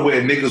of Twitter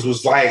where niggas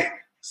was like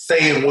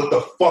saying what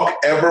the fuck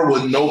ever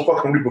with no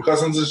fucking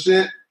repercussions and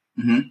shit,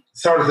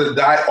 started to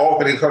die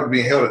off and they started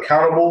being held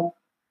accountable,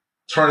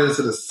 turned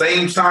into the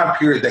same time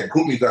period that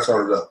GroupMe got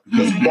started up.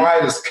 Because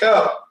quiet as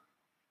kept,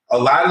 a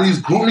lot of these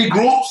GroupMe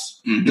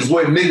groups is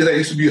where niggas that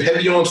used to be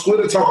heavy on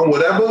Twitter talking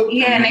whatever,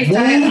 and they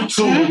started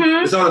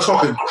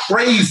talking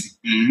crazy.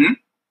 And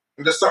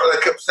just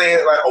started kept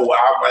saying like, oh, well,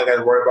 I got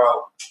to worry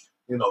about,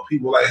 you know,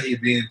 people like he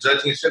being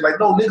judging and shit. Like,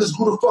 no, niggas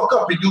grew the fuck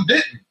up and you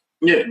didn't.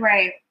 Yeah.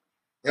 Right.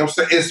 You know what I'm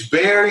saying? It's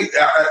very,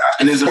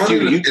 and there's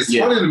it's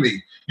funny to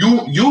me.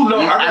 You know,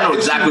 I know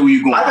exactly where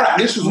you're going. I got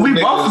issues with we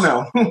niggas. both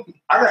know.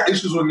 I got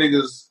issues with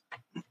niggas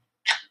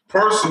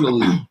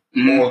personally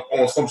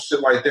on some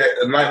shit like that.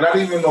 And like, not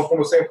even from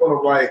the same point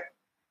of like,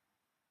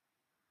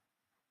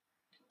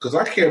 because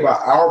I care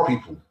about our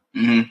people,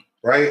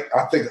 right?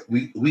 I think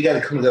we got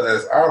to come together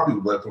as our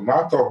people. But from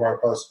my thought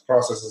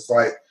process, it's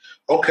like,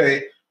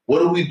 okay,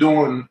 what are we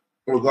doing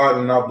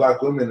regarding our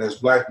black women as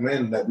black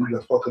men that we've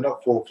been fucking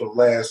up for the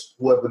last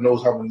whoever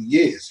knows how many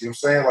years? You know what I'm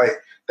saying? Like,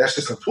 that's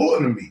just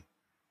important to me.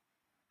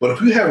 But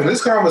if you having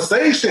this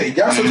conversation,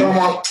 y'all still talking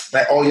about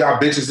like, oh, y'all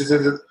bitches,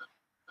 the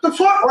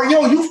fuck? Like,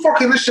 yo, you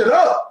fucking this shit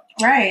up.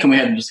 Right. Can we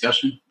have a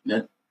discussion?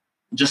 Yeah.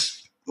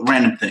 Just a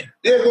random thing.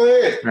 Yeah, go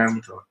ahead.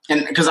 Random thought.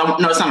 And because no,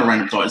 it's not a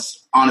random thought.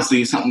 It's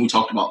honestly something we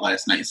talked about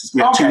last night. Since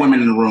we have two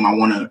women in the room, I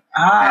want to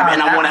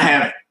I want to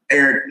have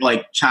Eric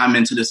like chime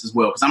into this as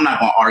well because I'm not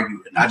going to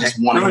argue it. I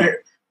just want to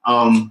hear.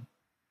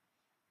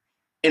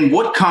 In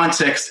what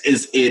context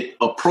is it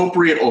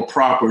appropriate or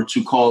proper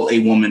to call a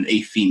woman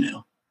a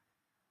female?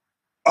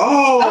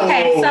 Oh,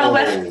 okay. So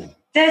with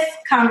this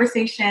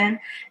conversation,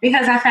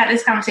 because I've had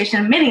this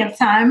conversation many of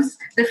times,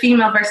 the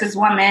female versus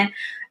woman.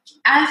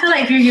 I feel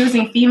like if you're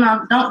using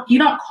female, you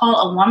don't call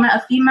a woman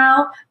a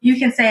female. You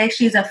can say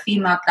she's a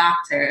female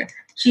doctor.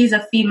 She's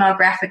a female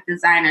graphic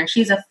designer.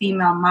 She's a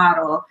female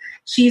model.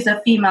 She's a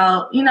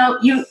female, you know,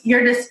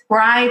 you're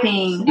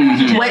describing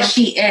what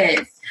she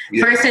is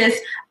versus,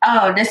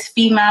 oh, this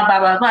female, blah,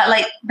 blah, blah.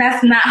 Like,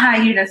 that's not how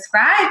you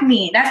describe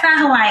me. That's not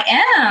who I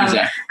am.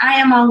 Exactly. I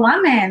am a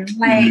woman.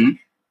 Like,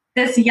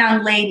 this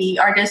young lady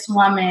or this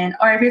woman.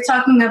 Or if you're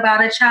talking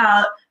about a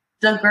child,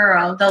 the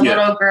girl, the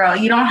little girl.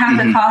 You don't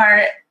have to call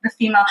her the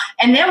female.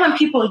 And then when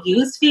people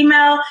use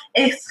female,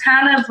 it's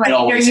kind of like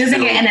you're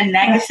using it in a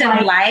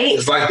negative light.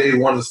 It's like they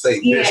want to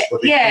say bitch,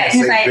 but they can't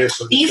say like, bitch.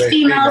 So these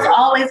females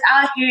always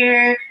out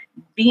here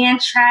being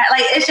trapped.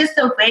 Like, it's just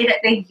the way that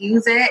they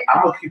use it.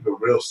 I'm going to keep it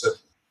real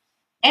simple.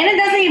 And it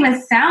doesn't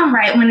even sound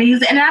right when they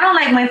use it. And I don't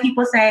like when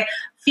people say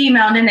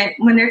female, and then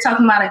when they're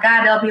talking about a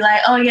guy, they'll be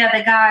like, oh, yeah,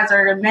 the guys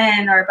or the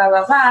men or blah,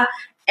 blah, blah.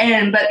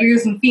 But you're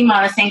using female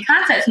in the same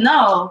context.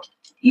 No.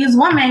 use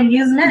women,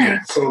 use men.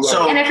 Yeah.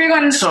 So, and if you're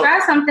going to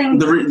describe something,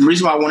 the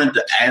reason why I wanted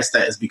to ask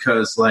that is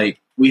because like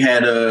we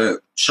had a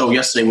show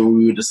yesterday where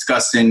we were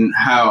discussing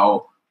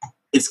how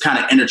it's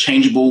kind of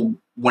interchangeable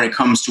when it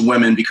comes to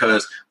women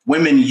because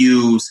women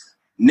use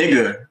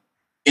nigga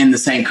in the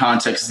same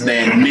context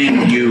than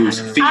men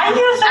use female. I use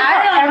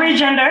it for every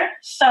gender,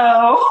 so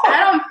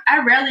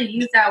I rarely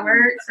use that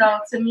word. So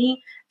to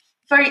me,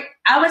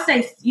 I would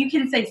say you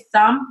can say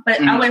some,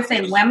 but I wouldn't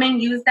say women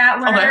use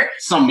that word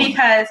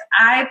because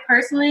I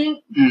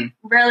personally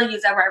rarely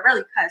use that word. I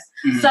really cuss.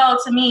 So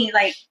to me,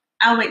 like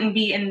I wouldn't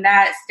be in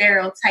that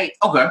stereotype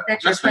that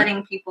you're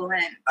putting people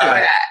in for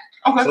that.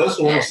 Okay, so that's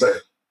what I'm gonna say.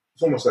 That's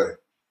what I'm gonna say.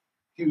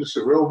 Keep this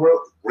shit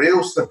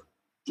real simple.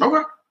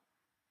 Okay.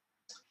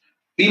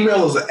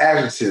 Female is an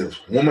adjective.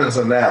 Woman's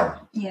a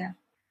noun. Yeah.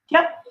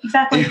 Yep.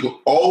 Exactly. You can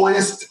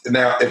always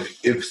now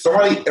if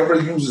somebody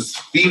ever uses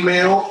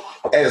female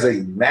as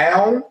a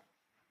noun,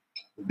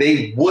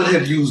 they would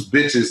have used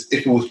bitches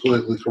if it was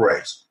politically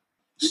correct.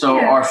 So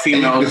our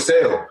females. You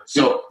can tell.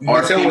 So you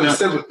can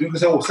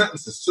tell with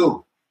sentences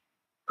too.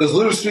 Because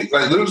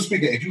literally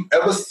speaking, if you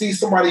ever see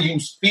somebody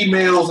use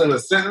females in a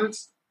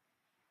sentence,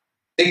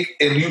 and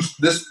use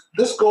this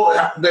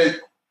they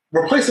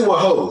replace it with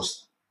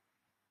hoes.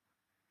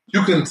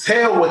 You can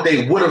tell what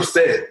they would have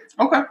said.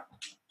 Okay.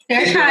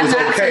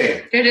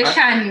 They're just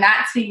trying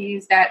not to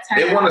use that term.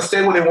 They want to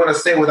say what they want to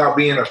say without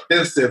being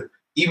offensive,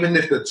 even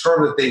if the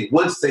term that they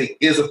would say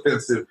is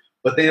offensive,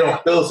 but they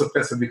don't feel it's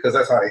offensive because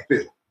that's how they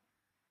feel.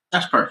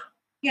 That's perfect.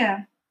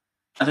 Yeah.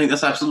 I think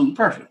that's absolutely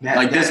perfect.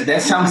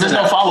 That sounds there's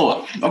no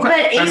follow-up. Okay.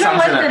 But even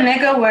with the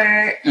nigga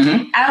word,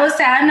 I would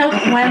say I know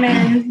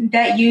women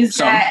that use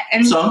that.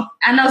 And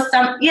I know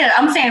some,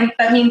 I'm saying,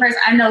 but me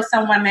personally, I know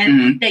some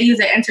women that use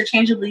it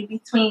interchangeably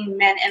between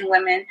men and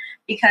women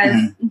because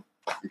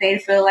they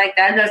feel like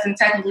that doesn't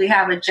technically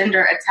have a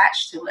gender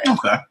attached to it.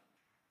 Okay.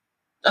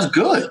 That's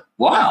good.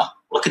 Wow.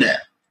 Look at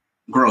that.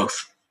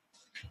 Growth.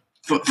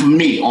 For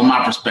me, on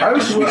my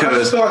perspective,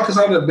 because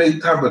I'm a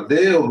big type of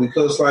deal.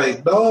 Because,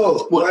 but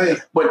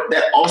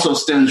that also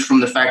stems from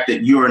the fact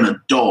that you're an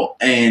adult,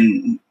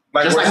 and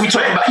just like we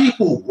talk about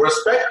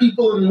respect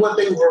people and what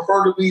they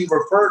refer to be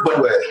referred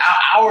to as.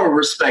 Our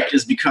respect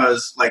is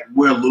because,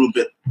 we're a little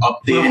bit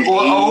up there.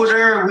 We're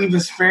older. We've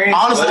experienced.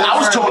 Honestly, I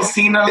was told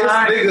seen a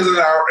lot. It's niggas in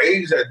our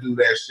age that do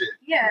that shit.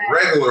 Yeah,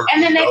 regularly.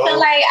 And then they feel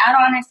like I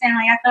don't understand.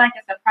 I feel like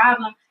it's a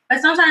problem,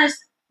 but sometimes.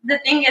 The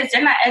thing is,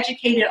 they're not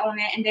educated on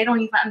it, and they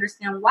don't even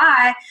understand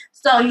why.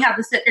 So you have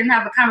to sit there and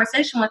have a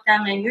conversation with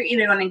them, and you're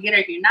either going to get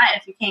it or you're not.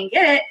 If you can't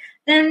get it,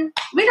 then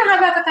we don't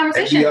have a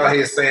conversation. And you out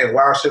here saying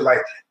wild shit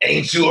like,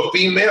 "Ain't you a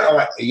female?" I'm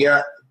like,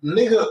 yeah,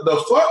 nigga, the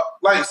fuck,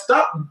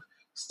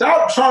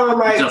 stop trying to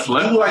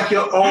do like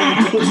your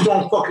own twist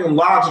on fucking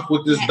logic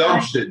with this dumb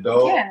shit,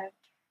 dog.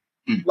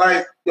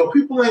 Yeah.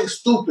 People ain't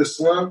stupid,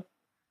 Slim.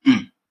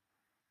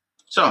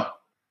 So,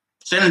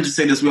 saying to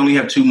say this, we only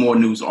have 2 more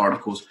news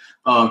articles.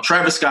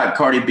 Travis Scott,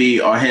 Cardi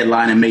B are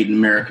headlining Made in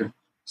America.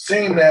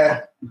 Seen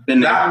that.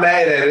 Not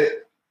mad at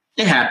it.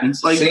 It happens.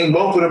 Seen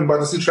both of them. About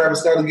to see Travis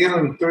Scott again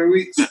in 3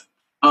 weeks.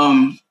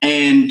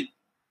 And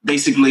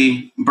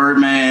basically,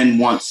 Birdman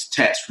wants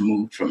tats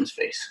removed from his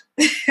face.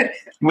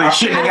 Well,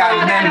 shouldn't have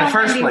gotten done in the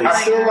first place.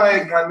 I feel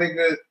like, my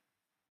nigga,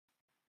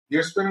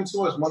 you're spending too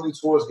much money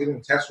towards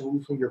getting tats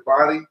removed from your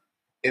body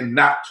and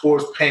not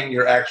towards paying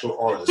your actual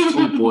artist.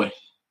 Oh, boy.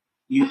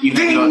 You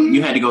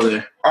had to go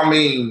there. I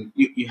mean,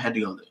 you had to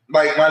go there.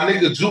 My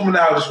nigga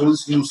Juvenile just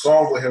released a new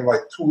song with him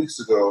 2 weeks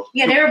ago.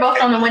 Yeah, they were both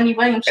on the Wendy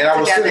Williams show. And I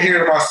was sitting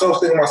here to myself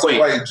thinking to myself,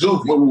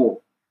 Juvie,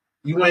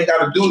 you ain't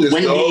got to do this.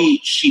 When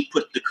did she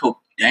put the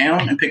coke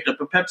down and picked up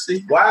a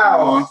Pepsi?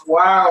 Wow.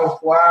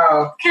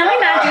 Can we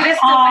not do this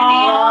to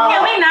Wendy?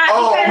 Can we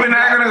not? We're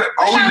not gonna.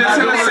 We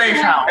just in a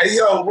safe house. Hey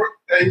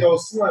yo,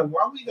 Slim,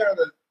 why we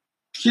gotta?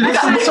 She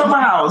lives in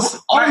summer house.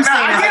 I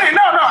get it.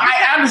 No,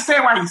 I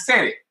understand why you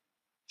said it.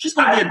 She's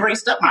going to be a great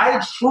stepmother.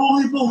 I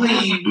truly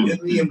believe in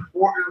the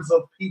importance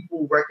of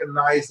people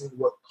recognizing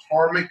what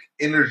karmic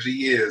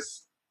energy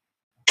is.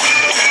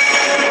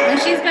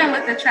 And she's been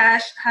with the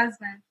trash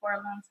husband for a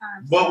long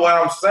time. But what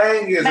I'm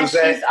saying is,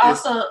 she's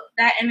also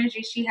that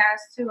energy she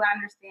has too. I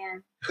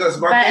understand. Because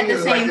my thing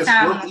is it's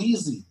real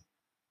easy.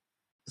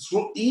 It's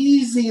real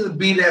easy to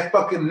be that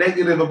fucking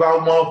negative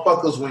about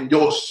motherfuckers when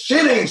your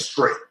shit ain't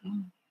straight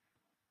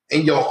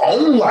in your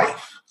own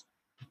life.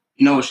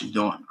 You know what she's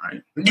doing,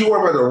 right? You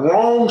worry about the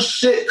wrong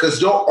shit because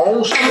your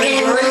own shit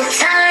ain't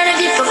right.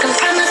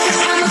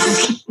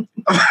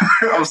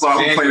 I'm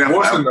sorry, I'm playing that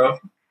worse enough.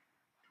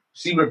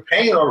 She been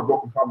paying all the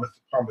broken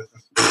promises.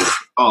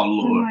 Oh,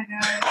 Lord. Oh, my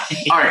God.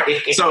 All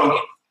right, so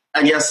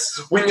I guess...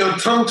 When your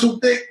tongue too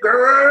thick,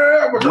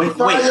 girl, I'm going to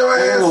fire your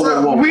ass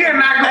up. We are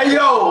not going to...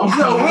 Yo,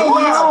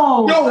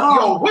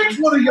 which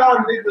one of y'all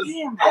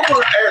niggas... I want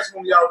to ask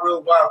one of y'all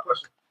real wild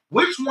question.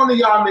 Which one of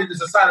y'all niggas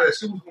decided that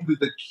she was going to be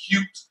the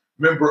cute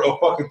member of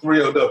fucking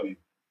 3LW?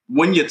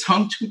 When your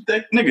tongue too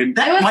thick, nigga.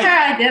 That was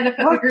her idea to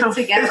put the group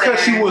together. It's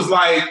because she was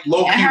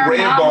low-key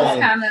red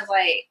bone. Kind of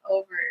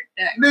over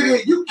that.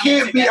 Nigga, you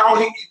can't be out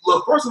here.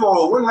 Look, first of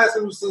all, when last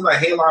time you seen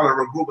headliner of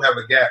a group have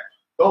a gap?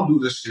 Don't do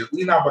this shit.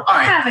 We not about to. All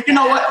right. You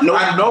know what? No,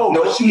 I know.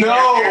 no, but she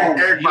had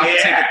Eric about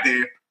to take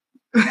it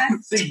there.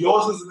 See,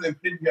 yours isn't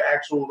in your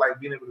actual like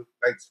being able to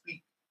like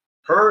speak.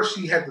 Her,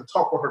 she had to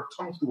talk with her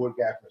tongue through her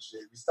gap and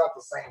shit. It's not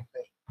the same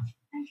thing.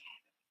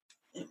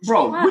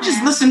 Bro, we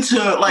just listened to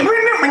like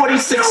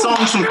 46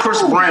 songs from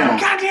Chris Brown.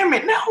 God damn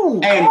it, no.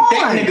 And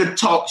that nigga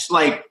talks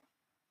like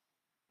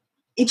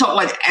he talked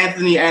like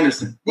Anthony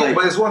Anderson. Yeah, Like,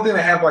 but it's one thing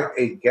to have like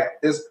a gap.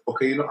 It's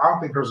okay, you know, I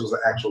don't think hers was an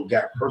actual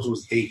gap. Hers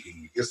was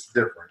gaping. It's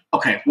different.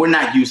 okay, we're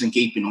not using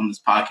gaping on this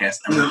podcast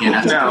ever again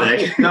after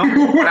today. No,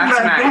 not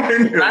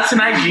tonight. Not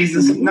tonight,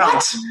 Jesus. No.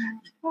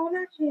 What?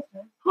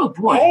 Oh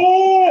boy.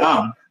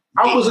 Oh,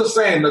 I was just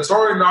saying,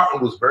 Naturi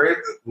Naughton was very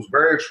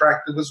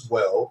attractive as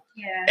well.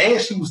 Yeah. And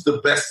she was the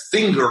best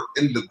singer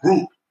in the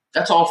group.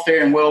 That's all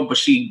fair and well, but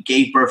she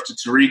gave birth to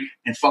Tariq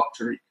and fucked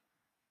Tariq.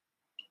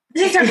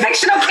 These are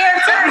fictional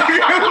characters.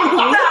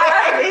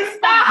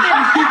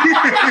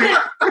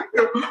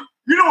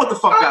 You know what the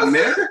fuck I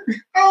meant?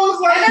 I was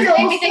like, That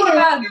doesn't make me think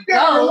about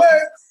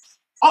ghosts.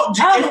 Oh,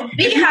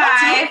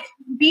 Beehive.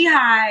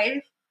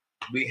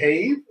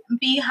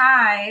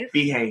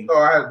 Behave. Oh,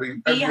 I had to be.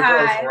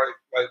 Beehive.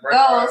 Right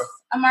Ghost.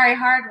 Amari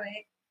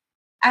Hardwick.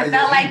 I And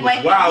felt then like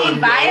he was when wildin', he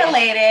bro.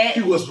 violated,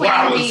 He was Queen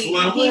wildin', Bee,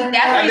 Slim. he That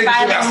definitely nigga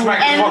got violated. smacked the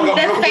fuck And up real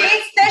the quick.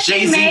 face that she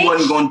Jay-Z made.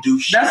 wasn't going to do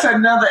shit. That's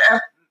another.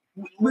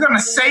 We're gonna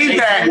save Jay-Z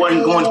that.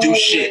 wasn't going to do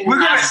shit. We're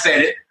gonna- I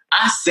said it.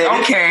 I said it.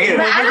 Okay.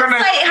 But I We're just gonna.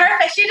 like her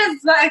face.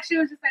 She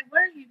was just like,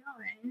 "What are you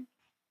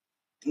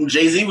doing?"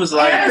 Jay-Z was Yeah.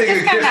 like, That nigga It's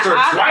kinda kissed her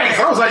awkward. twice.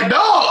 I was like,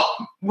 dog,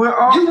 We're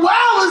all. you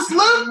wild,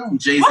 Slim.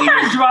 Jay-Z What kind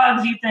of was,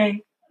 drugs do you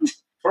think?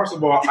 First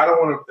of all, I don't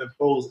want to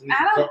impose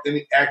I don't-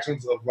 any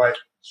actions of like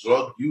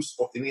drug use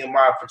on any of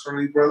my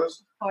fraternity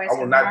brothers. Of course, I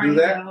will not do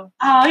that.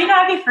 Oh, you know,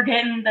 I'd be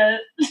forgetting that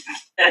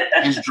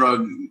his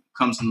drug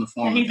comes in the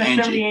form he's of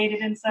Angie. affiliated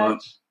and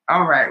such.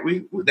 All right.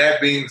 We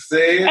That being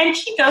said, And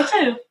Chico,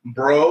 too.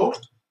 bro,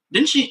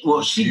 Didn't she?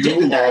 Well, she you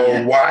didn't die are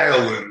yet.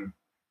 wildin'.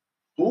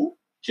 Who?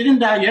 She didn't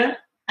die yet.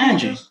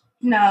 Angie.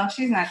 No,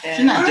 she's not dead.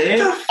 She's not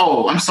dead.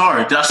 Oh, I'm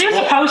sorry. Did I She was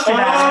spoil- supposed to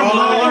die.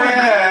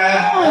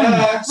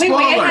 We way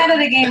Spoiler. ahead of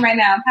the game right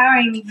now. Power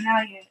ain't even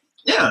out yet.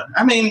 Yeah,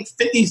 I mean,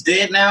 50's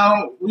dead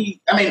now.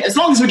 As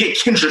long as we get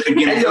Kendrick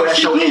again Hey, before yo, that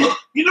she show do ends. look,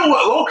 you know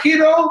what, low key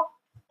though,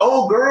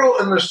 old girl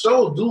in the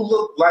show do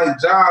look like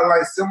John,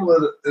 like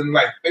similar in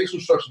like facial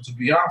structure to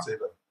Beyonce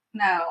though.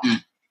 No.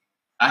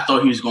 I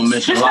thought he was going to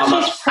mention Just because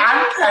Lala. she's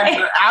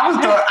pretty. I was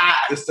doing.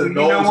 It's the You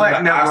nose know what?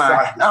 and the Never mind.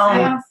 eyesight. I Um,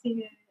 don't see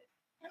it.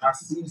 I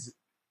sees it.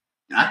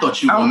 I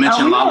thought you were Are- going to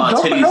mention are we Lala on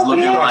titties Dope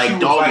looking Enough like She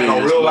was dog like a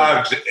ears. real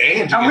live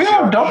Angie. Are we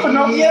on Dope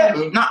Enough yet?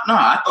 No,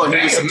 I thought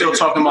he was Damn, still nigga,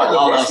 talking you about like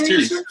Lala's the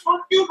titties. shit?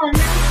 Fuck you, my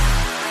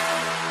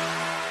nigga.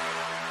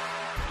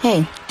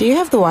 Hey, do you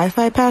have the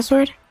Wi-Fi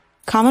password?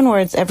 Common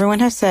words everyone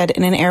has said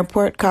in an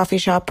airport, coffee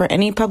shop, or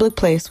any public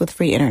place with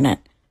free internet.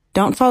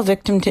 Don't fall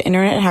victim to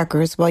internet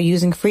hackers while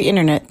using free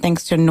internet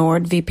thanks to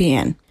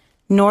NordVPN.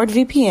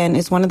 NordVPN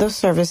is one of those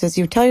services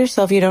you tell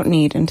yourself you don't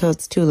need until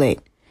it's too late.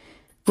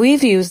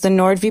 We've used the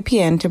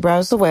NordVPN to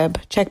browse the web,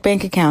 check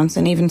bank accounts,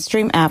 and even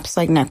stream apps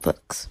like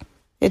Netflix.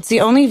 It's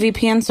the only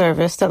VPN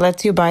service that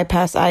lets you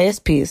bypass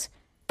ISPs,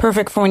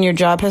 perfect for when your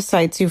job has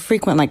sites you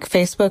frequent like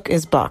Facebook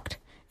is blocked.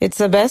 It's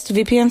the best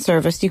VPN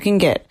service you can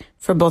get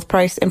for both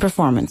price and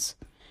performance.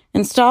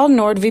 Install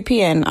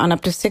NordVPN on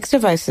up to 6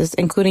 devices,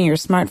 including your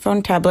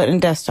smartphone, tablet,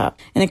 and desktop,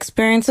 and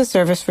experience the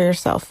service for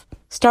yourself.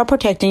 Start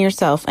protecting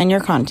yourself and your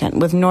content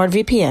with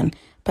NordVPN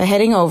by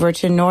heading over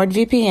to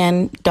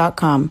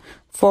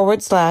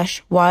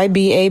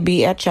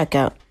nordvpn.com/YBAB at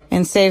checkout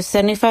and save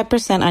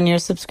 75% on your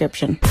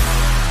subscription.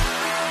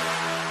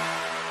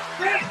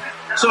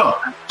 So,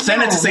 saying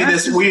that to say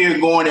this, we're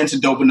going into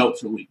Dope and Note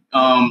for the week.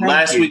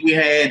 Last week we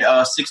had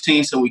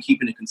 16, so we're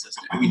keeping it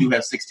consistent. We do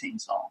have 16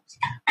 songs,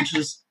 which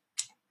is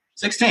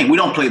 16. We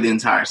don't play the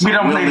entire song. We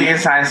don't play the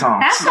entire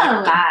song. That's a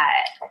lot.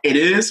 It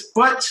is,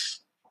 but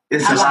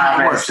It's a a lot live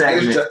of ass work.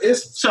 segment.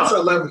 It's So-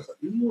 11.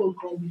 You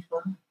gonna be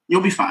fine.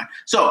 you'll be fine.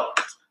 So,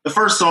 the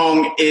first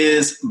song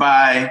is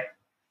by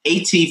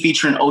AT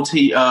featuring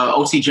OT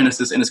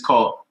Genesis, and it's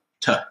called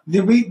Tuh.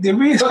 Did we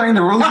explain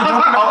the rules?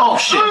 Oh,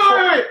 shit.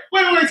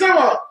 Wait, talk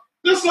about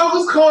this song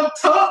is called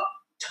Tuck.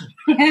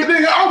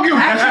 Nigga, I'll give you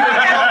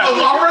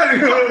already.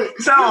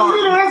 So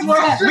You know, that's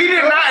my shit, we did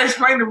bro. not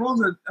explain the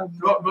rules of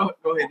Go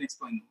ahead and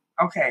explain.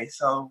 Okay,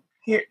 so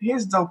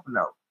here's Dope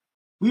Note.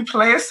 We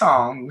play a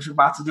song, which we're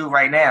about to do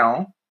right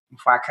now,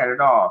 before I cut it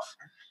off.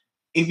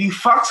 If you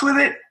fucks with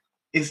it,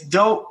 it's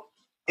dope.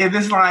 If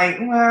it's like,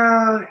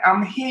 well,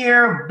 I'm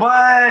here,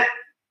 but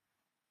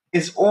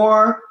it's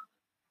fuck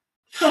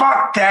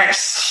that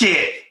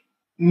shit.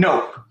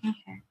 Nope.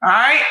 Okay.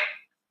 Alright?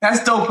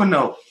 That's Dope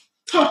Note.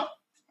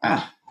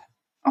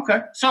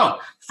 Okay. So,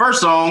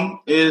 first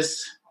song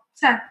is...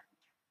 So,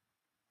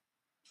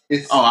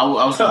 It's, I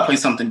was going to Tuh. play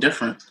something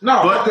different.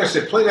 No, But- fuck that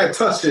shit. Play that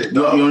Tuck shit,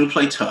 You dog. only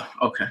play Tuh.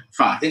 Okay,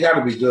 fine. It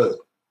gotta be good.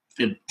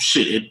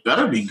 It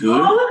better be Oh,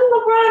 good. look at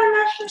LeBron in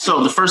that shit.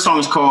 So the first song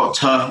is called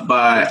Tuh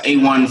by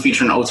A1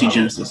 featuring OT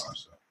Genesis.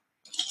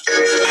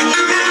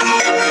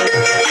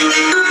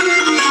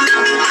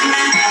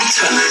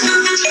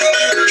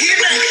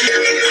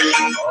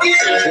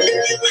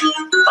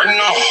 Bring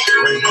on.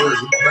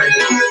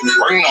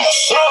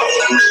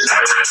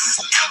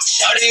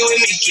 Shawty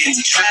with me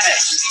getting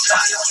trash.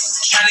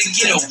 Trying to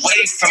get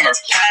away from her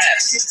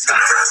past.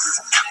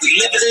 We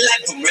live a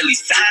life but really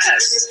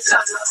fast.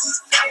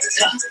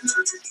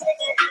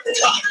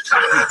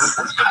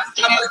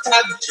 I'm a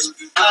type of just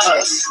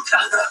us.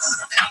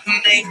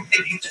 Name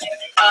baby just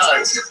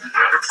us.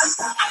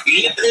 We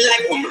live a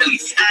life but really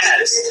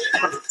fast.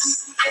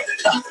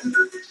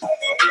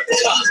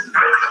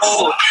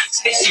 Oh,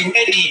 say she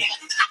ready.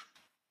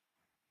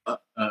 I'm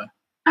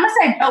gonna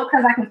say dope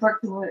because I can twerk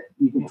to it.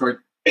 You can twerk.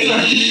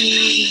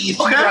 Hey,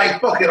 okay.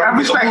 Like, fuck it. I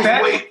respect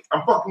that.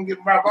 I'm fucking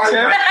getting my body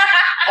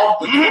off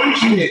the twerk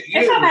shit.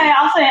 It's okay.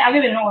 I'll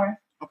give it an or.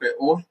 Okay,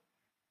 or.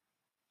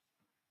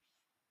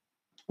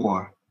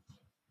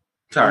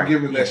 Sorry. I'm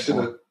giving that shit a.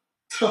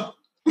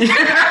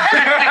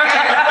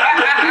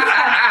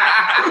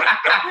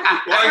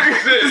 Like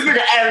shit. This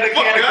nigga added a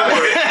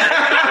category.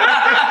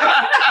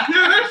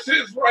 Yeah, that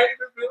shit's right in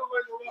the middle.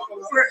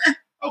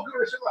 I'll give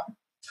that shit like.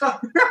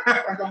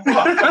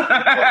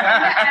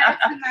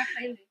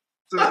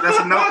 So that's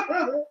a no.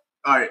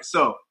 All right,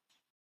 so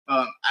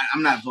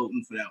I'm not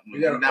voting for that one. We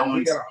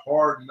got a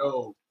hard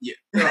no. Yeah,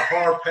 we got a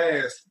hard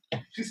pass.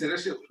 She said that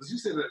shit. She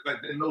said that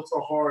like that note so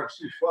hard.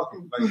 She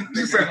fucking like.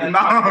 She said no.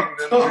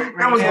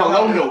 That was a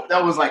low note.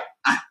 That was like.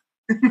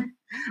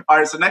 All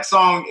right, so next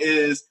song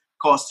is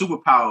called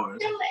 "Superpowers"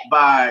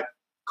 by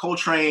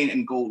Coltrane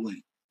and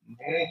Goldlink.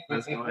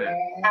 Let's go ahead.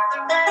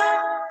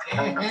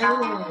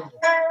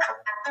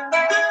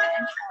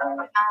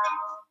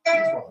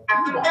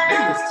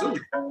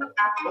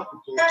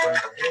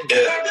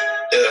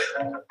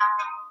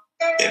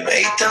 It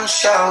made them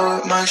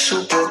shout my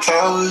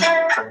superpowers.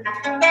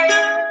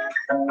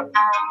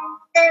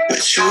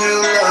 But you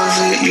love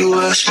it,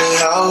 you ask me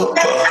how.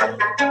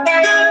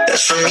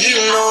 That's for me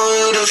to know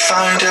you to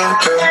find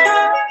out, girl.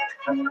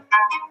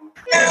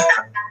 Yeah.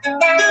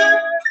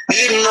 Me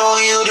to know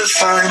you to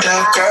find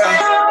out, girl.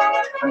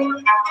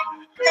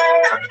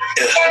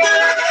 Yeah.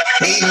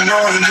 Me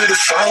knowing you to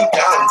find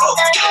out.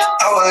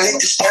 How I hit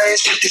the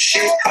stage with the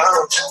shit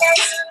out.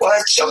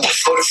 Watch out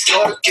before the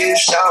floor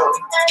gives out.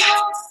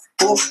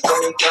 Poof,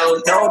 going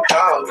down, no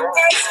doubt.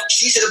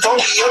 She said, "Bump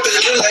me up and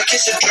look like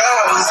it's a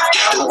drought."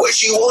 The way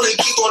she wanna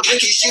keep on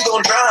drinking, she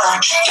gon'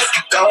 drown. She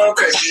going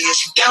crazy and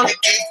she down to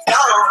get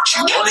down. She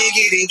wanna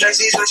get in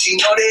places where she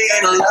know they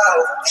ain't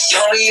allowed. It's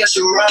only us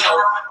around.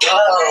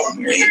 Wow,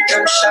 make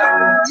them shout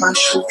my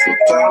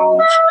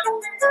superpowers.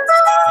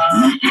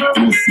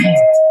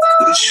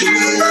 But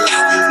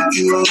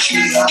you ask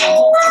me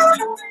how.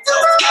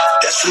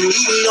 That's for me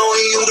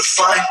knowing you to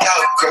find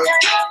out, girl.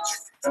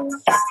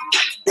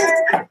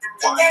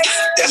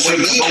 That's what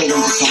me find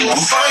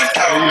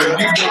out. You know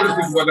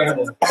this is what I have a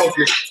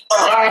focus.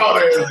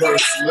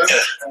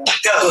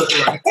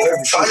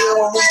 Fire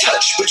when we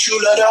touch, but you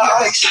love the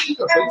ice.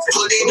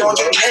 Put it on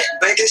your neck,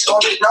 baby, it's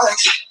gonna be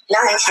nice.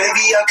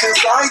 Baby, I can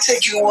fly,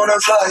 take you on a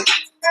flight.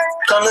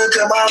 Come look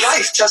at my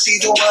life, just see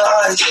through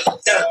my eyes.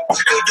 Yeah, we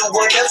could do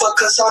whatever,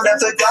 cause I'll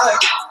never die.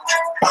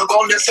 I'm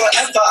gonna live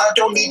forever, I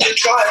don't need to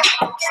try.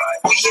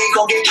 We ain't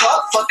gonna get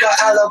caught, fuck an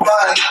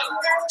alibi.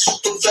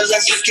 Super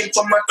villains looking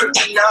for my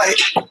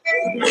kryptonite.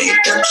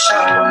 Make them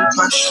shout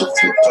my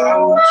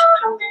superpowers.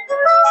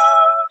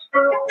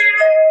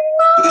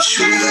 But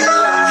you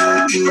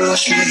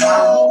ask me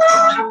how.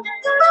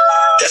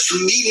 That's for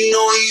me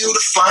knowing you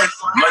to find.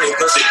 Money,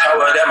 pussy,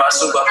 power, that my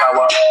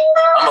superpower.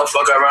 I'ma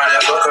fuck around and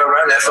fuck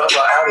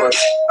for hours.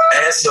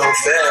 And it's so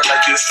fair,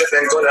 like you strip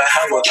and go to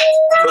Howard.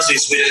 Pussy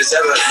sweet as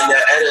ever, and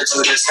that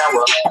attitude is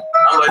sour.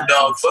 I'm a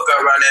dog, fuck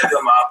around and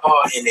put my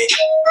paw in it.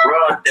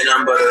 Raw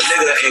denim, but a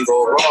nigga ain't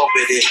go raw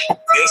with it.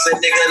 Gangsta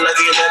nigga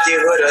lucky lefty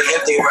with a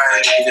empty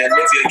right. And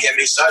if you get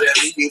me started,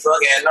 we be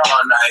fucking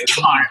all night.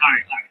 All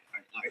right.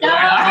 No,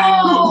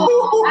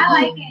 I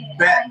like it.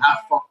 Bet I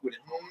fuck with it.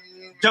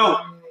 Dope.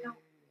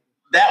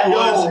 That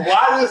was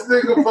why this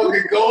nigga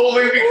fucking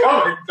Goldlink be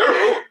coming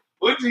through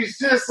with these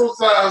shit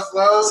sometimes,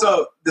 son.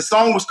 So the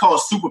song was called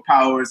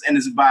 "Superpowers" and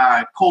it's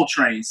by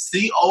Coltrane.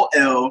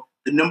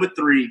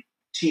 COL3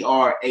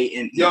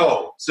 TRANE.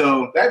 Yo,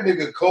 so that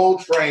nigga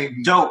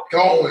Coltrane dope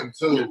going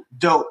too.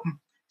 Dope.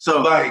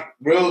 So like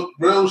real.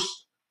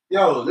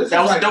 Yo, this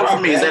that is was like dope for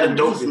me. Is that a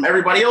dope music from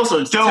everybody else,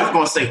 or is Tiff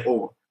gonna say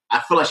 "or"? I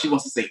feel like she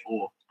wants to say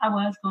 "or." I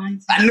was going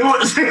to. I knew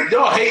it.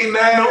 Yo, hating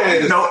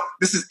ass. No,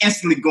 this is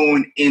instantly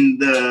going in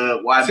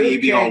the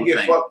YBAB Hall of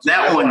Fame.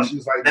 That one,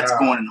 like, that's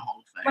going in the Hall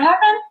of Fame. What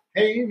happened?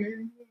 Hey,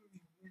 man.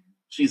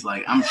 She's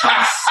like, I'm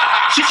trying.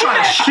 She's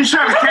trying to catch up.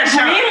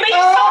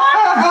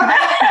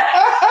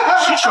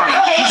 She's trying to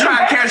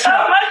catch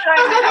up.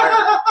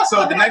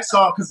 So the next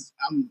song, because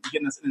I'm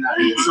getting us in and out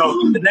of here.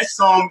 So the next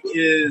song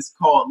is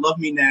called "Love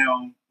Me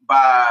Now"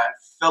 by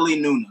Feli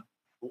Nuna.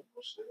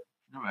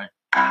 All right.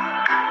 Yo,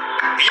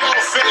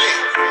 Philly,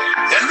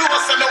 the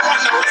newest and the one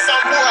that was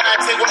some boy I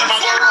take one of my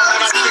girls and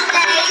I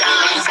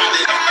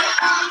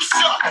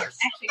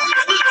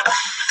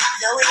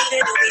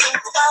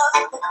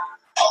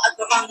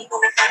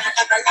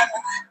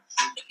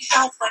keep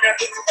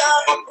it's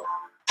double.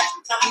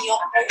 Tell me you're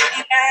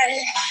pretty bad.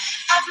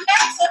 I've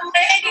met so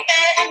many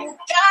men who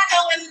got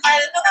knowing my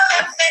love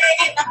and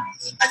fame.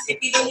 But if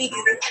you don't need it,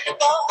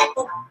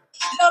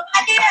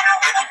 nobody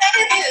else will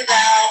baby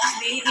loves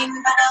me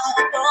now.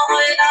 Don't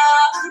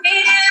love me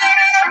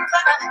later.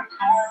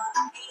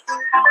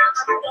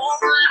 Don't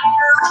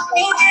love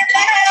me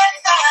later.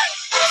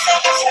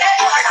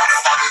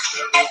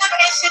 And I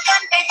guess you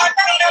done made my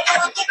day to go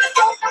to the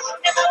room.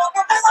 Never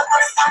over the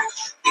sun.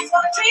 He's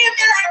gonna treat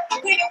me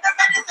like we don't have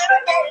to do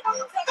it.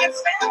 Take it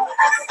straight to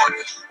the sun.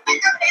 And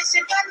I guess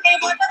you done made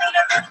my day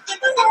to go to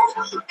the room.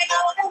 Never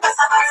over the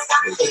sun.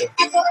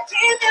 He's gonna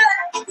treat me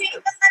like we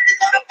don't have to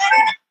do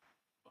it.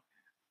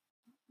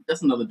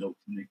 That's another dope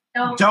for me.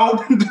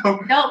 Dope,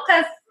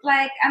 because,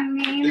 like, I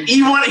mean... He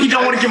don't want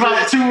to give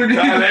out two.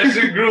 Nah, that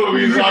shit grew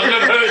me.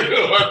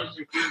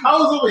 I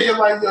was over here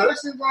like, yo, that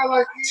shit not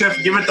like...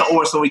 Tiff, give it the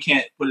or so we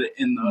can't put it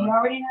in the... You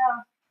already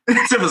know.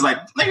 Tiff was like,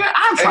 nigga,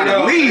 I'm trying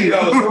to leave.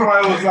 Yo,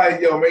 somebody was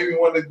like, yo, maybe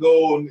want to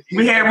go and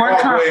we had one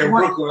time in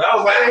Brooklyn. I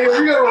was like, hey,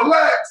 we gotta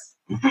relax.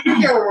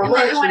 You gotta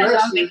relax with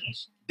that shit.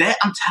 That,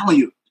 I'm telling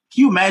you,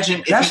 can you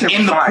imagine if you're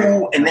in the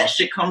pool and that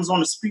shit comes on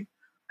the speaker?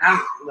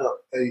 No,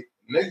 hey,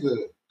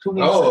 nigga. Who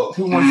wants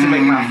to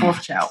make my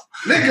fourth child?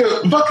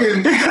 Nigga,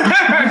 fucking.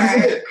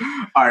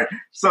 All right.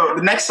 So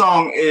the next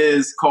song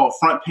is called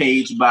Front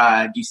Page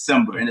by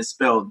December, and it's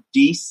spelled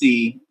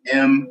DCMBR.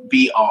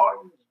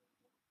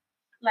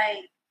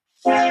 Like,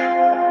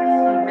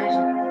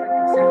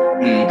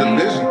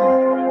 Division.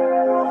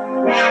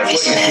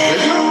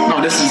 No,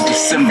 this is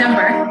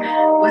December.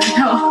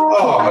 No.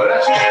 Oh,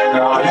 that's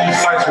no. You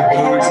sites for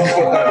boys.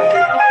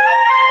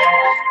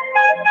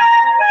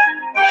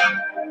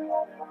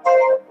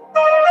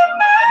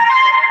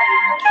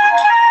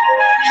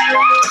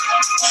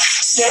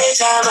 Every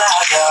time I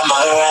come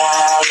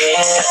around,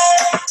 yeah.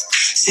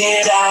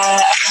 Said I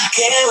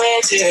can't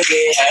wait to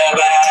get her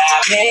by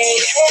me.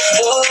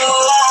 Oh,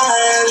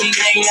 one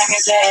thing I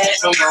can say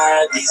from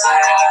what these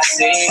eyes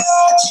see,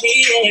 she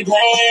ain't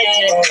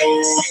playing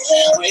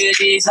with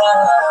these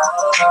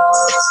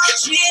hoes.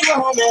 She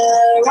wanna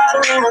ride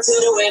around till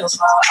the wheels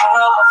fall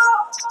off.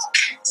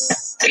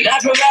 And I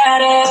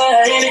provide her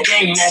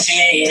anything that she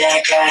need,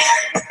 I got.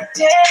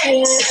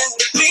 Yeah,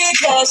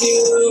 because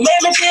you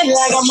made me feel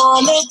like I'm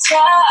on the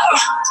top.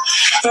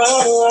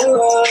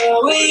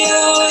 Oh, with you,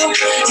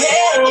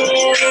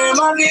 yeah,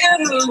 my view.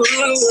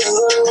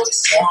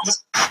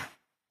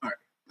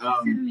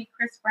 Giving me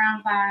Chris Brown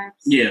vibes.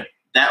 Yeah,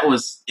 that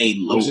was a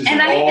low.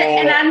 And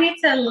I need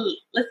to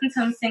listen to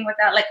him sing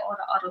without like all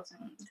the auto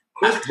tune.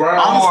 Chris Brown.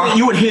 Honestly,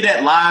 you would hear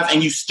that live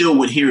and you still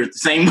would hear it the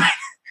same way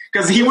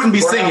because he wouldn't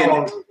be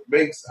singing.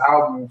 Makes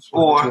albums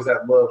for niggas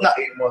that love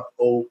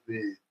 8-month-old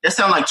mid. That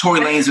sound like Tory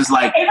Lanez was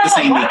like, this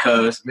ain't me,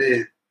 cuz.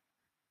 Mid.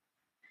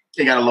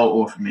 They got a low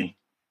or for me.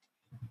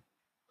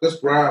 Chris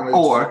Brown makes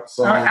or.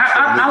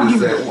 I'll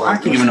give it an or. I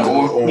can give it an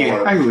or.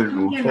 Yeah, I give it an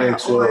or.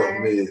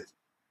 2012 mid.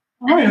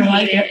 I didn't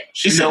like it.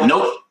 She said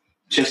nope.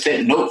 She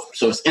said nope.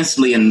 So it's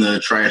instantly in the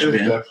trash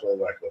bin. Definitely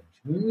like a...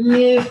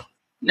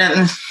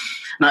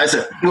 No, it's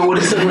a... What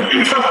is it?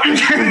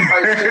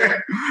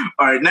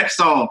 All right, next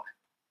song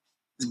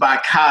is by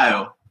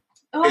Kyle.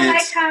 Oh, I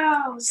like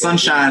Kyle.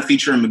 Sunshine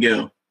featuring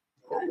Miguel.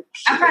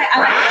 I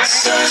like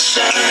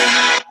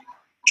Sunshine.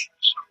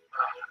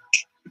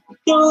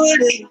 Good in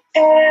the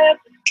air.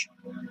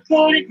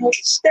 Good in the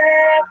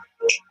step.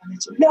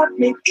 To let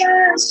me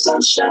dance,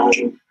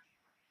 sunshine.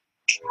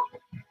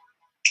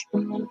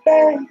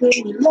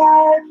 Baby,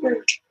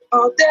 life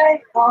all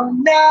day, all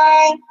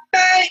night.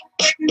 Baby,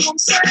 I'm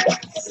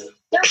saying.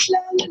 La la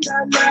la la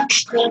la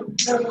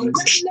la la la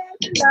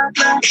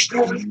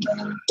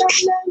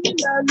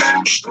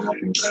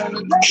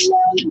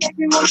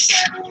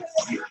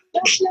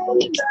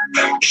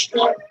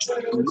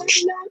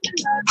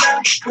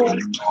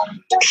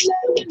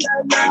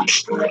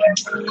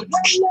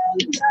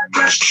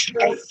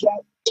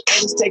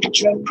Let's take a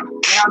trip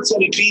down to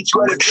the beach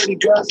where the pretty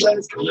girls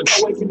live.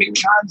 Away from your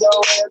condo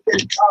and a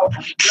bit cold.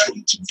 Girl,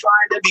 you too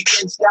fine to be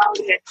kinsed down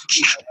here.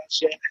 You know that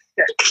shit.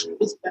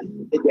 It's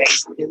been the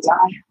days in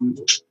time.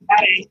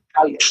 That ain't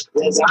how you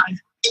design.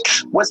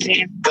 What's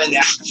in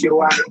without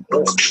you? I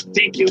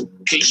think you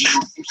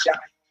shine.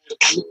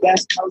 On the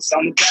best coast,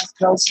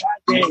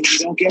 right there. You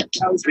don't get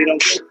those, we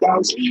don't get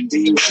those. Do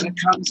you wanna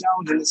come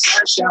down in the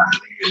sunshine?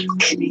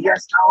 Baby,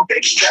 yes, no,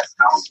 baby, yes,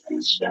 no.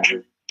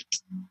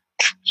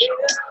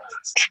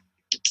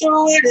 Do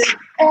it in the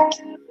air,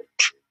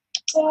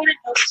 put it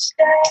on the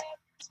step.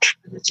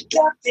 You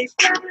got me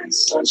feeling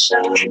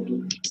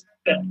sunshine.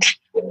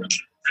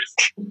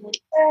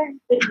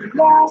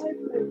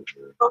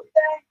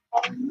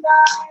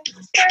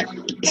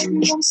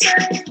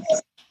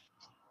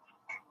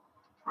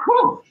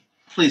 Whew.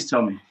 Please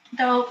tell me.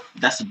 Dope.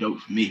 That's a dope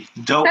for me.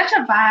 Dope. Such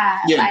a vibe.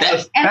 Yeah, like,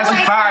 that's a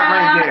vibe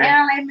right there. And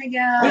I like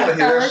Miguel. I want to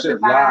hear that shit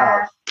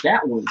live.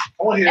 That was.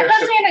 I want to hear It that puts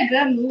shit. me in a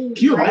good mood.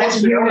 Can you I want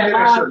imagine to hear hearing that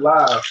that shit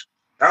live.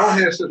 I want to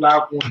hear that shit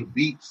live on the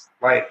beats,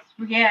 like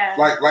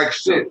Yeah.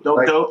 shit. Dope,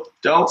 Like,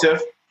 dope,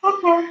 Tiff.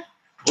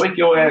 wake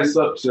your ass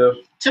up, Tiff.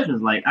 Tiff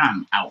is like,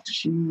 I'm out.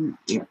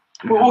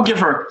 We'll give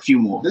her a few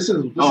more. This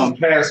is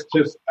past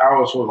Tiff's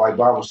hours for like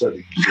Bible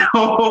study.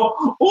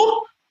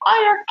 Oh,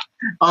 fire.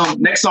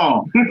 Next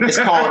song. It's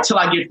called Till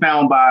I Get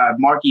Found by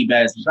Marky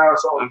Basley.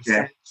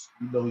 Okay.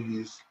 You know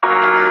he is.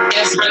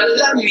 If you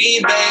love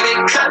me,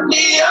 baby, cut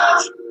me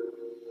off.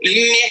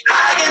 Leave me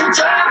high and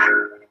dry.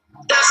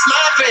 That's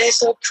my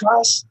face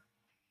across.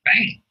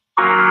 Bang.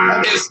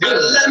 If you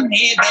love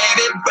me,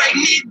 baby, break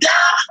me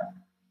down.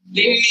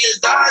 Leave me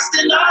lost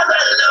and all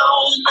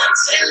alone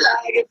until I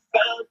get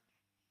found.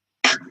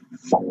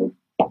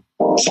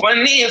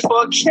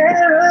 24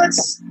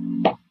 carats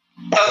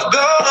of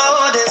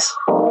gold is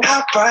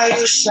how bright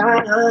you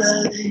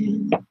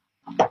shine.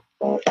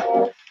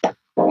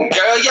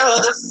 Girl, you're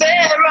the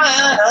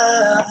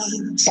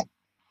fairest.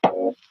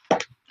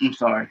 I'm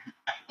sorry.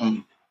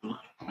 I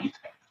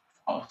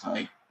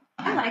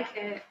like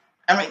it.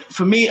 I mean,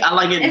 for me, I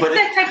like it, It's but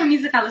the type of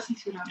music I listen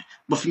to, though.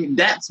 But for me,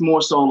 that's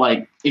more so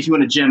like if you're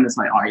in the gym, it's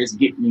like, all right, it's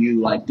getting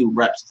you like do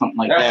reps or something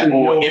like that.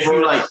 Or if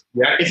you like,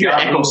 if you're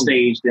echo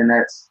stage, then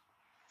that's.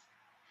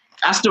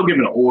 I still give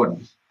it an order.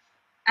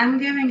 I'm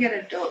giving it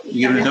a dope.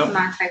 You give it a dope?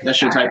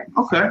 That's your type.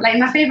 Okay. Like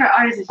my favorite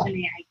artist is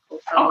Jhené Aiko.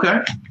 So Okay.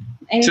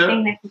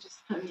 Anything that can just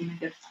put me in a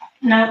good spot.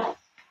 No.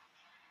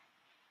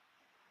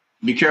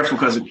 Be careful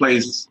because it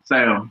plays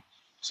sound.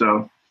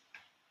 So.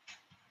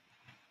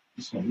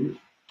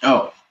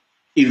 Oh,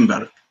 even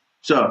better.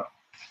 So.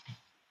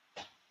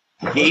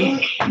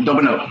 E,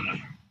 double note.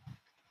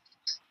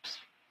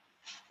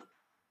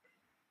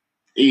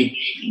 E,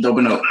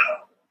 double note.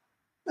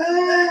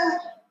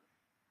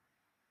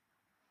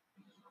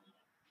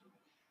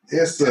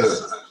 It's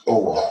a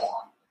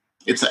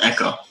It's an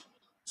echo.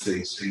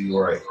 See,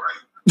 you're right.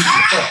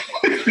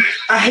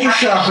 I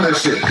hate y'all for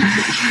this shit.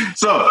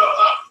 So.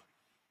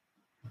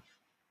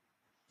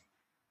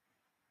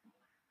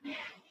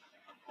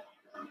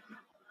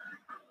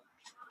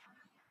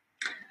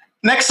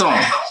 Next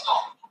song.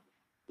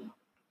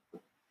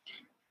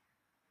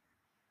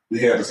 We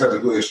had a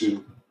technical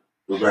issue.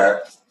 We're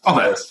back.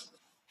 Okay.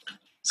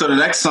 So the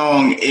next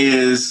song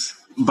is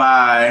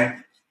by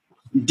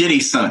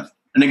Diddy's son,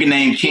 a nigga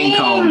named King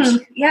Combs.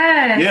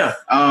 Yes. Yeah.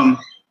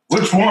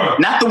 Which one?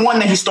 Not the one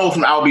that he stole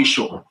from Al B.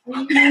 Shore.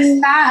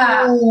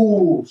 Stop.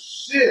 Oh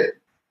shit!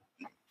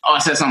 Oh, I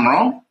said something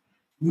wrong?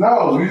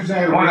 No, you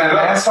saying One of that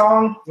last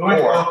song? Or?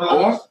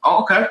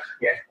 Oh, okay.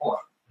 Yeah, four.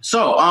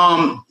 So,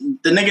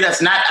 the nigga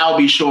that's not Al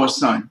B. Shore's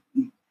son.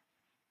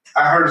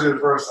 I heard you the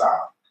first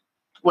time.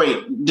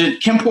 Wait,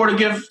 did Kim Porter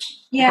give birth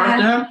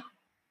to him?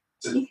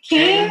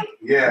 King?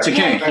 Yeah. To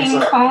King.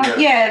 King Kong.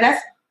 Yeah,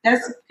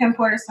 that's Kim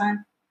Porter's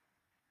son.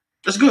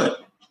 That's good.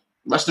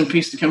 Rest in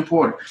peace to Kim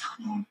Porter.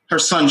 Her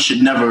son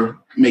should never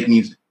make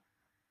music.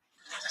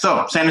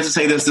 So, saying to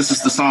say this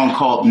is the song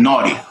called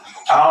Naughty.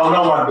 I don't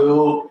know, my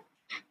dude.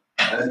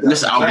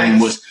 This album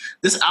was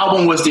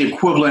the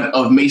equivalent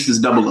of Mace's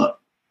Double Up.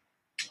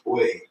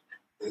 Wait,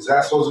 is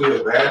that supposed to be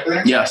a bad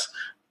thing? Yes.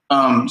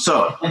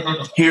 So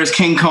here's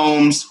King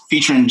Combs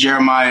featuring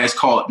Jeremiah. It's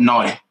called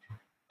Naughty.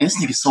 And this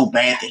nigga's so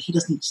bad that he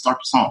doesn't even start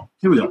the song.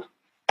 Here we go.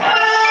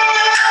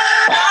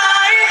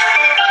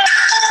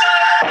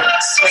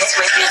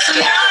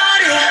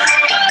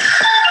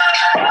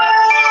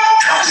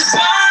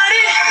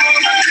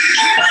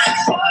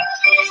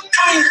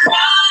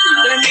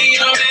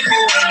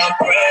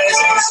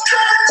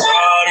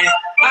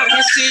 I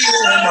can see you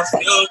in my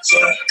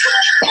future.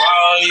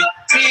 Molly,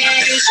 me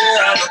and you should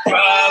have a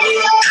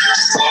problem.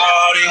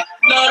 Molly,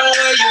 love the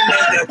way you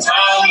make that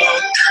tongue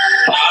move.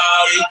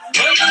 Molly,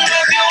 when you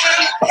have you in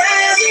my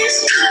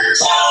presence.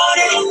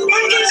 Molly, I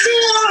can see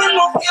you in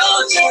my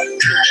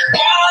future.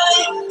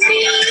 Molly,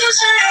 me and you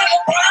should have a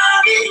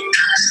problem.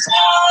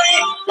 Molly,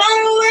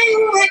 love the way you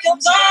make that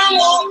tongue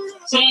move.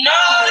 So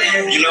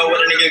naughty. You know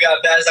what a nigga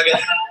got bad as I got?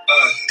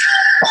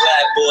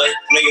 Black boy,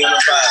 nigga on the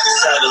ride,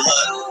 side of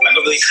luck. I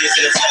can really see it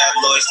in the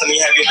tabloids. Tell me,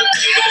 have you ever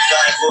played with a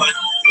fly boy?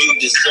 You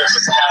deserve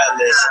a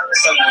palace.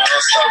 Someone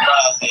else start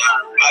robbing.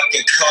 I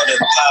could call the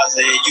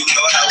pilot. You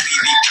know how we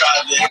be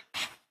private.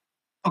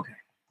 Okay.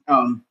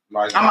 I'm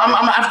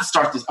gonna have to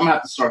start this. I'm gonna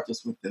have to start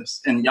this with this,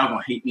 and y'all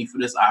gonna hate me for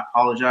this. I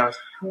apologize.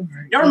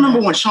 Y'all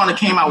remember when Shauna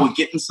came out with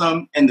 "Getting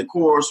Some" and the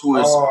chorus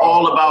was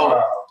all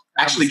about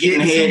actually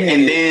getting head,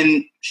 and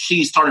then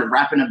she started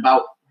rapping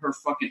about her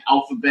fucking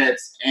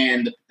alphabets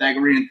and the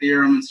Pythagorean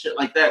theorem and shit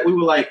like that. We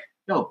were like,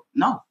 yo,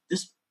 no,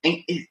 this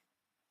ain't it.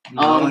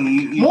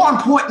 More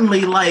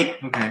importantly,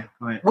 like, okay,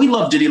 go ahead. We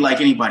love Diddy like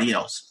anybody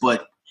else,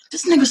 but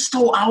this nigga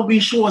stole Al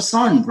B. Shore's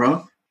son,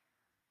 bro.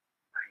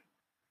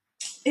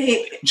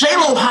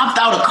 J-Lo hopped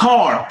out a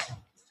car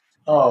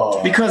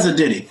because of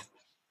Diddy.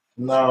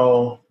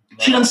 No.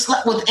 She done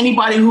slept with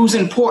anybody who's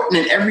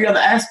important in every other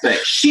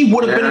aspect. She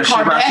would have been a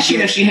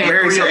Kardashian if she had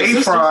three other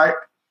sisters.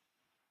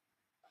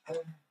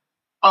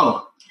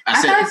 Oh,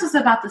 I thought this was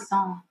about the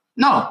song.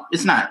 No,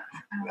 it's not.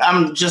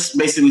 I'm just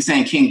basically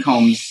saying King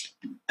Combs,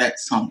 that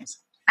song.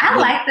 I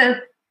like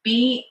the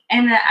beat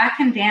and I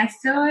can dance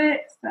to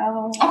it.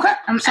 So okay,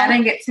 I'm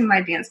adding it to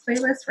my dance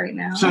playlist right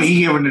now. So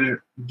you giving it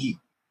a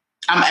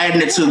I'm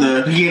adding it to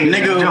the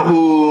nigga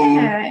who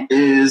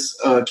is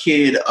a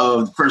kid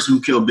of the person